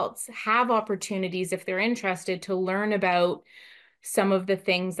somewhere else have opportunities, if they're interested, to learn about some of the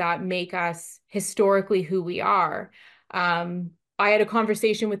things that make us historically who we are. I had a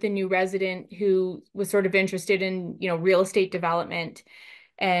conversation with a new resident who was sort of interested in, real estate development.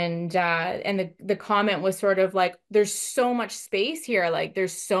 And the comment was sort of like, there's so much space here, like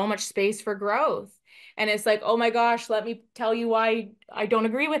there's so much space for growth. And it's like, oh my gosh, let me tell you why I don't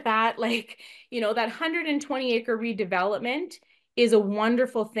agree with that. Like, that 120-acre redevelopment is a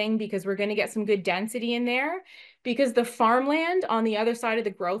wonderful thing because we're going to get some good density in there, because the farmland on the other side of the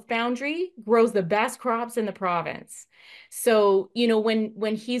growth boundary grows the best crops in the province. So,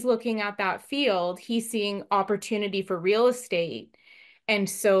 when he's looking at that field, he's seeing opportunity for real estate. And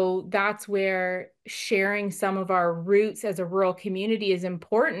so that's where sharing some of our roots as a rural community is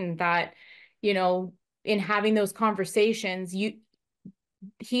important, that, in having those conversations,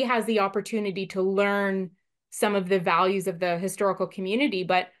 he has the opportunity to learn some of the values of the historical community,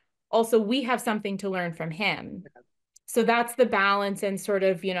 but also we have something to learn from him. So that's the balance, and sort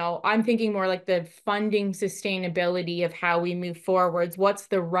of, I'm thinking more like the funding sustainability of how we move forwards. What's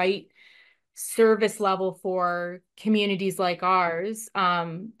the right service level for communities like ours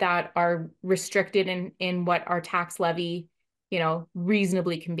that are restricted in what our tax levy,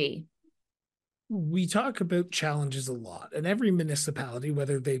 reasonably can be. We talk about challenges a lot, and every municipality,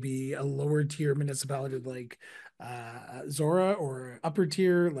 whether they be a lower tier municipality like Zorra, or upper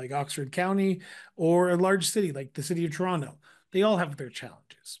tier like Oxford County, or a large city like the city of Toronto, they all have their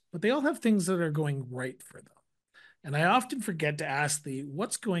challenges, but they all have things that are going right for them. And I often forget to ask the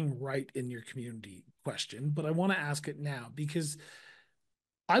what's going right in your community question, but I want to ask it now because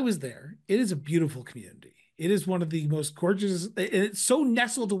I was there. It is a beautiful community. It is one of the most gorgeous. It's so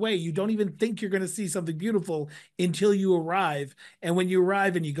nestled away. You don't even think you're going to see something beautiful until you arrive. And when you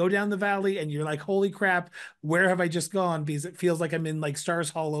arrive and you go down the valley and you're like, holy crap, where have I just gone? Because it feels like I'm in like Stars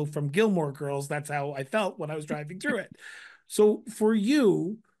Hollow from Gilmore Girls. That's how I felt when I was driving through it. So for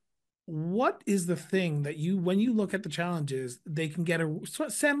you, what is the thing that when you look at the challenges, they can get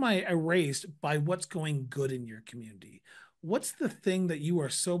semi erased by what's going good in your community? What's the thing that you are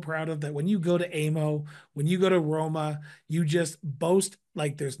so proud of that when you go to AMO, when you go to Roma, you just boast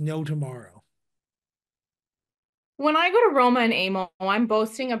like there's no tomorrow? When I go to Roma and Amo, I'm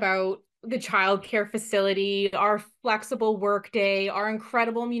boasting about the childcare facility, our flexible workday, our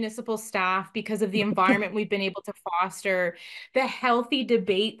incredible municipal staff because of the environment we've been able to foster, the healthy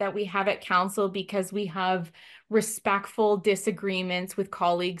debate that we have at council because we have respectful disagreements with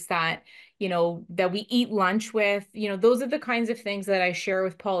colleagues that, that we eat lunch with. Those are the kinds of things that I share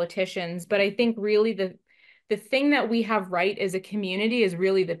with politicians. But I think really the thing that we have right as a community is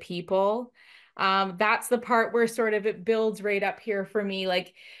really the people. That's the part where sort of it builds right up here for me.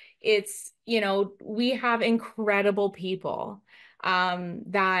 Like it's, we have incredible people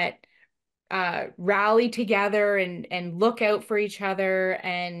that rally together and look out for each other.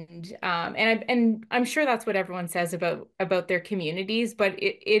 And I'm sure that's what everyone says about their communities, but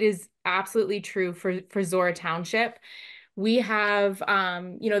it is absolutely true for Zorra Township. We have,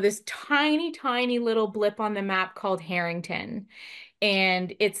 this tiny, tiny little blip on the map called Harrington.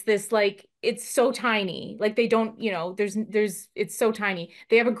 And it's this like, it's so tiny. Like they don't, it's so tiny.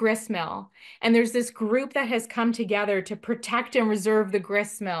 They have a grist mill. And there's this group that has come together to protect and reserve the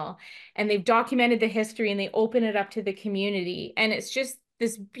grist mill. And they've documented the history and they open it up to the community. And it's just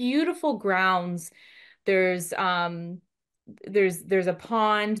this beautiful grounds. There's there's a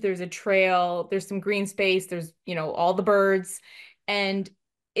pond, there's a trail, there's some green space, there's, all the birds. And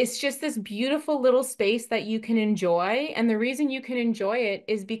it's just this beautiful little space that you can enjoy. And the reason you can enjoy it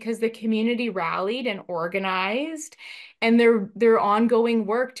is because the community rallied and organized and their ongoing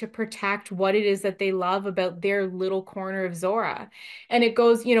work to protect what it is that they love about their little corner of Zorra. And it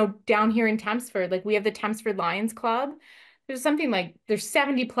goes, down here in Tempsford, like we have the Tempsford Lions Club. There's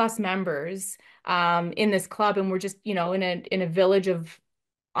 70 plus members in this club, and we're just, in a village of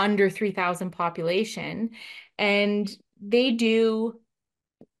under 3,000 population, and they do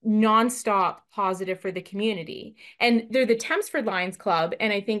nonstop positive for the community. And they're the Tempsford Lions Club,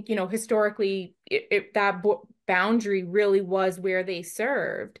 and I think, historically, that boundary really was where they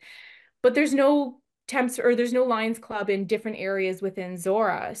served. But there's no Lions Club in different areas within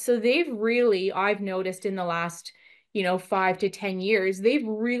Zorra. So I've noticed in the last, 5 to 10 years, they've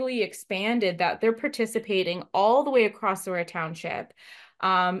really expanded that they're participating all the way across Zorra Township,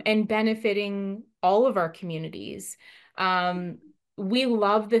 and benefiting all of our communities. Um, we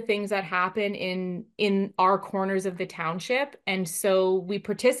love the things that happen in our corners of the township, and so we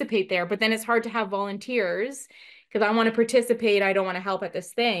participate there. But then it's hard to have volunteers because I want to participate. I don't want to help at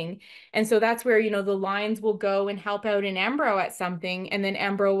this thing. And so that's where, the Lions will go and help out in Embro at something, and then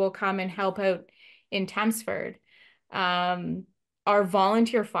Embro will come and help out in Tempsford. Um, our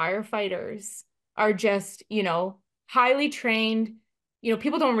volunteer firefighters are just, highly trained.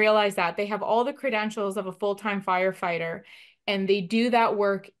 People don't realize that they have all the credentials of a full-time firefighter, and they do that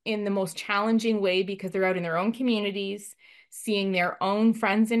work in the most challenging way because they're out in their own communities, seeing their own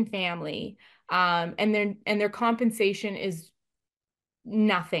friends and family. And their compensation is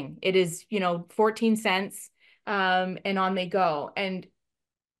nothing. It is, 14 cents, and on they go. And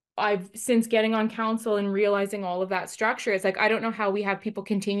I've since getting on council and realizing all of that structure, it's like, I don't know how we have people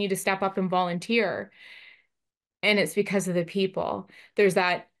continue to step up and volunteer. And it's because of the people. There's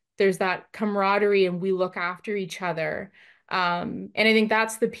that camaraderie and we look after each other. And I think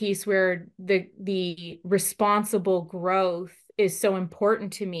that's the piece where the responsible growth is so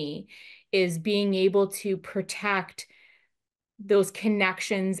important to me, is being able to protect those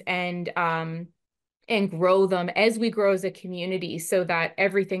connections and grow them as we grow as a community, so that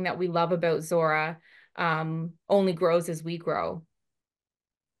everything that we love about Zorra only grows as we grow.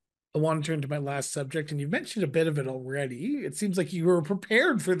 I want to turn to my last subject, and you've mentioned a bit of it already. It seems like you were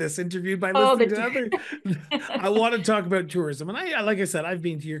prepared for this interview by Oh, listening to other. I want to talk about tourism, and like I said, I've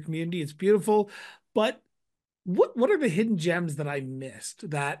been to your community. It's beautiful, but what are the hidden gems that I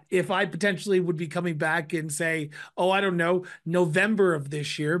missed that if I potentially would be coming back in, say, oh, I don't know, November of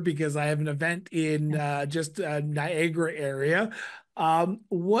this year, because I have an event in just Niagara area.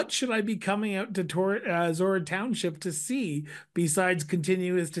 What should I be coming out to Zorra Township to see besides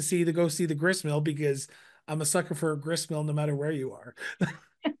continuous to see the go see the grist mill, because I'm a sucker for a grist mill no matter where you are.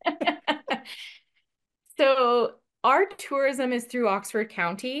 So our tourism is through Oxford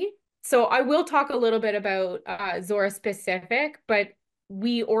County. So I will talk a little bit about Zora specific, but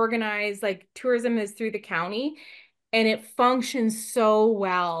we organize, like, tourism is through the county, and it functions so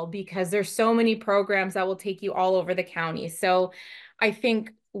well because there's so many programs that will take you all over the county. So I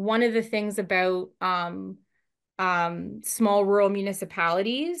think one of the things about small rural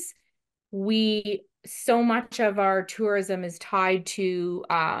municipalities, we so much of our tourism is tied to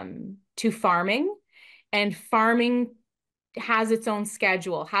farming, and farming has its own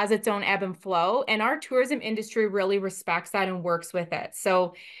schedule, has its own ebb and flow, and our tourism industry really respects that and works with it.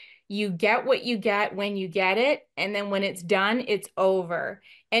 So you get what you get when you get it, and then when it's done, it's over.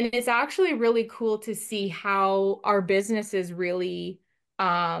 And it's actually really cool to see how our businesses really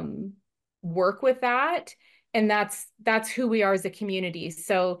um, work with that. And that's who we are as a community.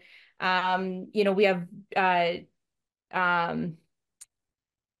 So we have um,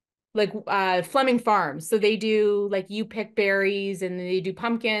 like Fleming Farms. So they do, like, you pick berries and they do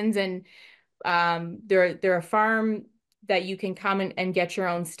pumpkins, and they're a farm that you can come and get your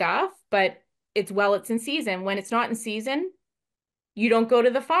own stuff, but it's in season. When it's not in season, you don't go to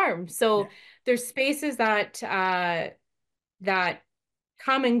the farm. Yeah. So there's spaces that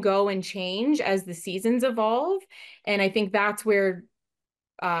come and go and change as the seasons evolve. And I think that's where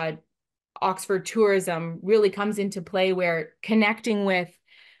uh Oxford tourism really comes into play, where connecting with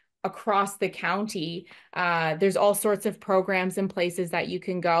across the county. There's all sorts of programs and places that you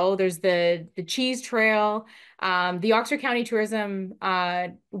can go. There's the Cheese Trail. The Oxford County Tourism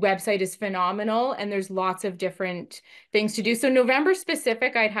website is phenomenal, and there's lots of different things to do. So November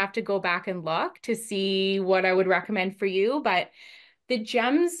specific, I'd have to go back and look to see what I would recommend for you. But the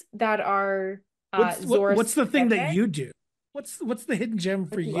gems that are Zora What's the thing that specific, you do? What's the hidden gem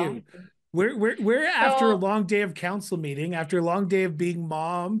for what do I you? do? We're after a So long day of council meeting, after a long day of being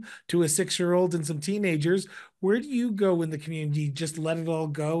mom to a 6-year-old and some teenagers. Where do you go in the community? Just let it all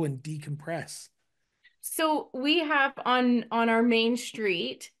go and decompress. So we have on our main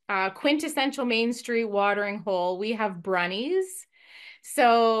street, quintessential Main Street watering hole, we have Brunnies.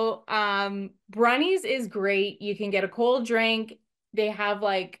 So Brunnies is great. You can get a cold drink. They have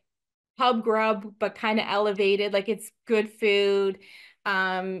like pub grub, but kind of elevated. Like it's good food.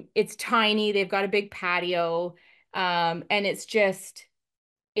 It's tiny. They've got a big patio. And it's just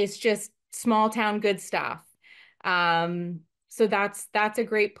small town good stuff. So that's a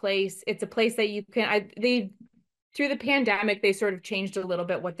great place. It's a place that you can they through the pandemic they sort of changed a little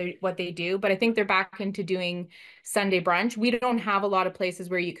bit what they do, but I think they're back into doing Sunday brunch. We don't have a lot of places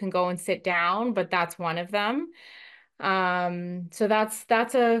where you can go and sit down, but that's one of them. So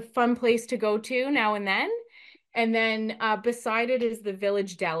that's a fun place to go to now and then. And then beside it is the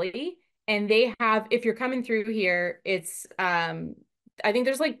Village Deli. And they have, if you're coming through here, it's I think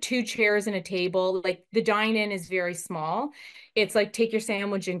there's like two chairs and a table. Like the dine-in is very small. It's like take your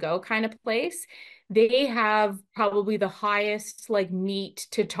sandwich and go kind of place. They have probably the highest like meat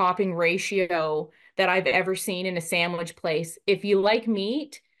to topping ratio that I've ever seen in a sandwich place. If you like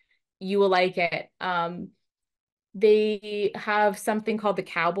meat, you will like it. They have something called the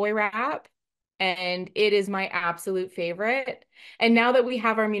cowboy wrap, and it is my absolute favorite. And now that we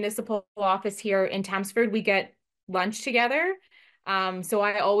have our municipal office here in Chelmsford, we get lunch together. So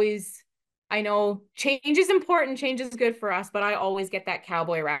I know change is important, change is good for us, but I always get that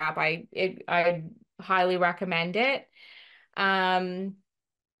cowboy wrap. I highly recommend it. Um,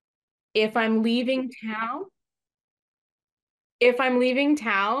 if I'm leaving town, if I'm leaving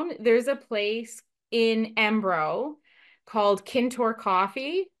town, there's a place in Embro called Kintor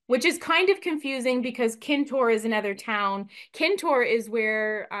Coffee, which is kind of confusing because Kintor is another town. Kintor is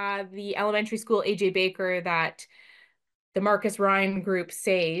where the elementary school AJ Baker that the Marcus Ryan group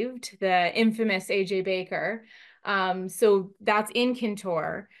saved, the infamous AJ Baker. So that's in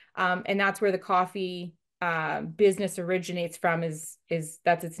Kintor, and that's where the coffee business originates from. Is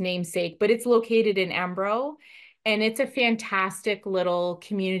that's its namesake, but it's located in Embro, and it's a fantastic little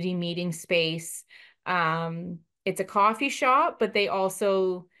community meeting space. It's a coffee shop, but they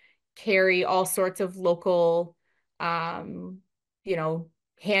also carry all sorts of local, um, you know,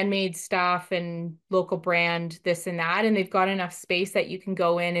 handmade stuff and local brand, this and that. And they've got enough space that you can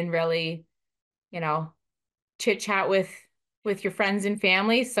go in and really, you know, chit chat with your friends and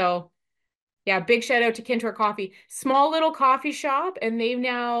family. So yeah, big shout out to Kintor Coffee. Small little coffee shop, and they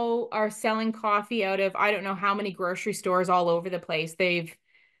now are selling coffee out of I don't know how many grocery stores all over the place. They've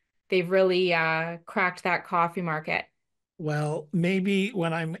really cracked that coffee market. Well, maybe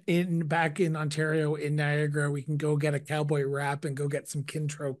when I'm in back in Ontario in Niagara, we can go get a cowboy wrap and go get some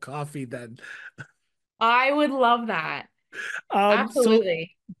Kintro coffee then. I would love that. So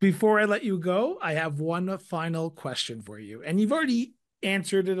Absolutely. before I let you go, I have one final question for you. And you've already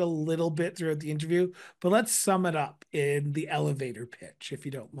answered it a little bit throughout the interview, but let's sum it up in the elevator pitch, if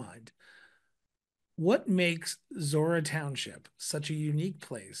you don't mind. What makes Zorra Township such a unique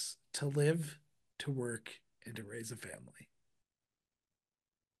place to live, to work, and to raise a family?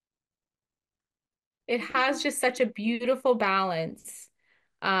 It has just such a beautiful balance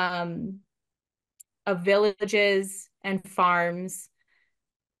um, of villages and farms.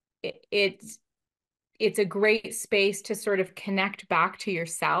 It, it's it's a great space to sort of connect back to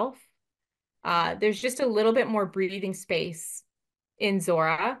yourself. There's just a little bit more breathing space in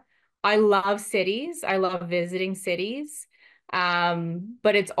Zora. I love cities. I love visiting cities.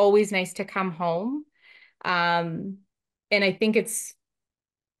 But it's always nice to come home. Um, and I think it's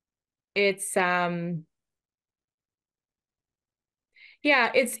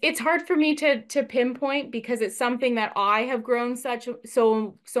yeah, it's hard for me to pinpoint because it's something that I have grown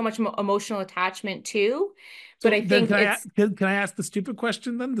so much emotional attachment to. But So I then think it's can I ask the stupid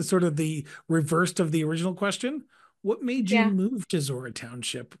question then, the sort of the reversed of the original question? What made you yeah. move to Zora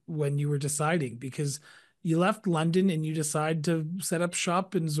Township when you were deciding? Because you left London and you decided to set up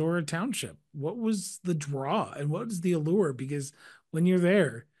shop in Zora Township. What was the draw and what was the allure? Because when you're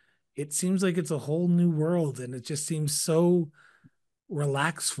there, it seems like it's a whole new world and it just seems so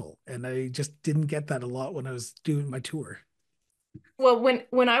relaxful. And I just didn't get that a lot when I was doing my tour. Well,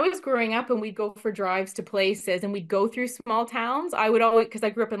 when I was growing up and we'd go for drives to places and we'd go through small towns, I would always, because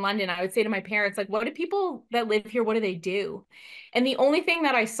I grew up in London, I would say to my parents, like, what do people that live here, what do they do? And the only thing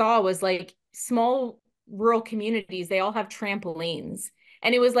that I saw was like small rural communities, they all have trampolines.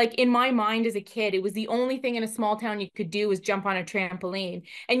 And it was like in my mind as a kid, it was the only thing in a small town you could do was jump on a trampoline.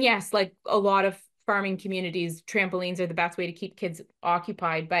 And yes, like a lot of farming communities, trampolines are the best way to keep kids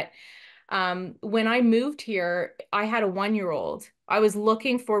occupied. But when I moved here, I had a 1 year old. I was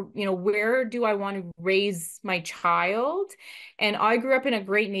looking for, where do I want to raise my child? And I grew up in a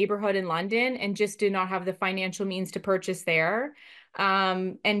great neighborhood in London and just did not have the financial means to purchase there.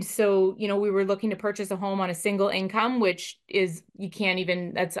 And so, we were looking to purchase a home on a single income, which is, you can't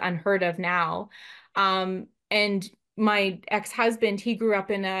even, that's unheard of now. And my ex-husband, he grew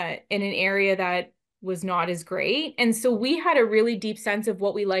up in an area that was not as great. And so we had a really deep sense of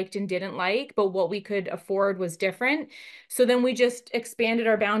what we liked and didn't like, but what we could afford was different. So then we just expanded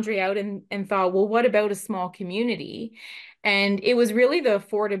our boundary out and thought, well, what about a small community? And it was really the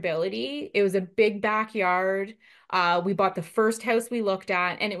affordability. It was a big backyard. We bought the first house we looked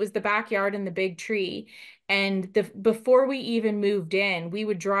at, and it was the backyard and the big tree. And before we even moved in, we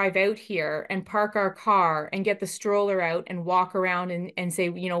would drive out here and park our car and get the stroller out and walk around and say,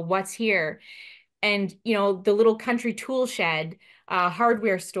 what's here? And the little country tool shed,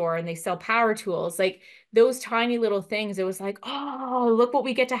 hardware store, and they sell power tools, like those tiny little things. It was like, oh, look what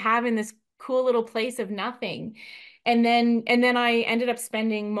we get to have in this cool little place of nothing. And then I ended up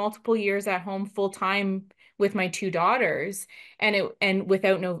spending multiple years at home full time with my two daughters, and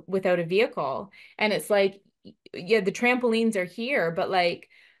without a vehicle. And it's like, yeah, the trampolines are here, but like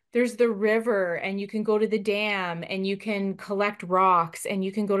there's the river, and you can go to the dam, and you can collect rocks, and you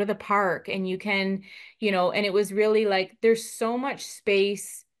can go to the park, and you can, and it was really like there's so much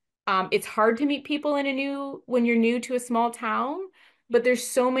space. It's hard to meet people when you're new to a small town, but there's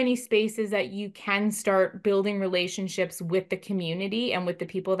so many spaces that you can start building relationships with the community and with the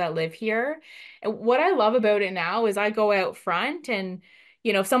people that live here. And what I love about it now is I go out front, and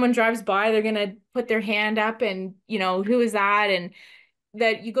if someone drives by, they're gonna put their hand up, and who is that? And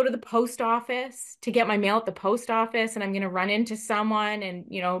that you go to the post office to get my mail at the post office, and I'm going to run into someone, and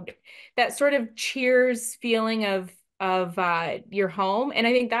that sort of cheers feeling of your home. And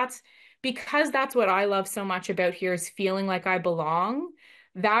I think that's because that's what I love so much about here, is feeling like I belong.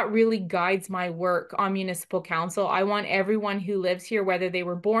 That really guides my work on municipal council. I want everyone who lives here, whether they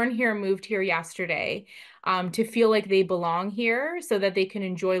were born here or moved here yesterday, to feel like they belong here, so that they can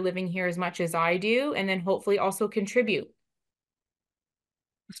enjoy living here as much as I do, and then hopefully also contribute.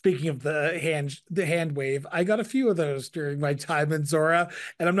 Speaking of the hand wave, I got a few of those during my time in Zorra,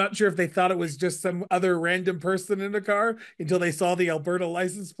 and I'm not sure if they thought it was just some other random person in a car until they saw the Alberta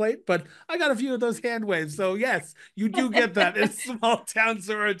license plate. But I got a few of those hand waves, so yes, you do get that in small town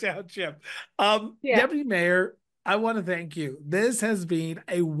Zorra Township. Yeah. Deputy Mayor, I want to thank you. This has been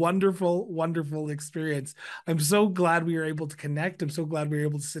a wonderful, wonderful experience. I'm so glad we were able to connect. I'm so glad we were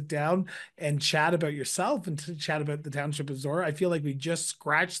able to sit down and chat about yourself and to chat about the Township of Zorra. I feel like we just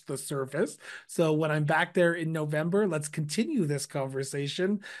scratched the surface. So when I'm back there in November, let's continue this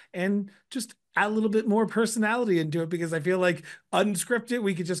conversation and just add a little bit more personality into it, because I feel like unscripted,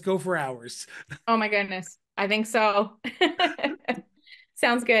 we could just go for hours. Oh my goodness. I think so.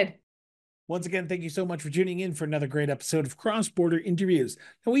 Sounds good. Once again, thank you so much for tuning in for another great episode of Cross Border Interviews.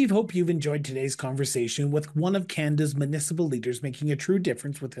 Now, we hope you've enjoyed today's conversation with one of Canada's municipal leaders making a true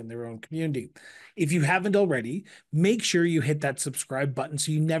difference within their own community. If you haven't already, make sure you hit that subscribe button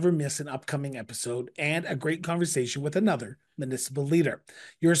so you never miss an upcoming episode and a great conversation with another municipal leader.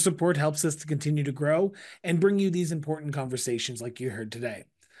 Your support helps us to continue to grow and bring you these important conversations like you heard today.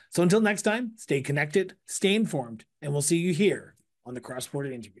 So until next time, stay connected, stay informed, and we'll see you here on the Cross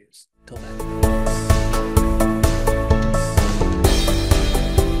Border Interviews. Till then.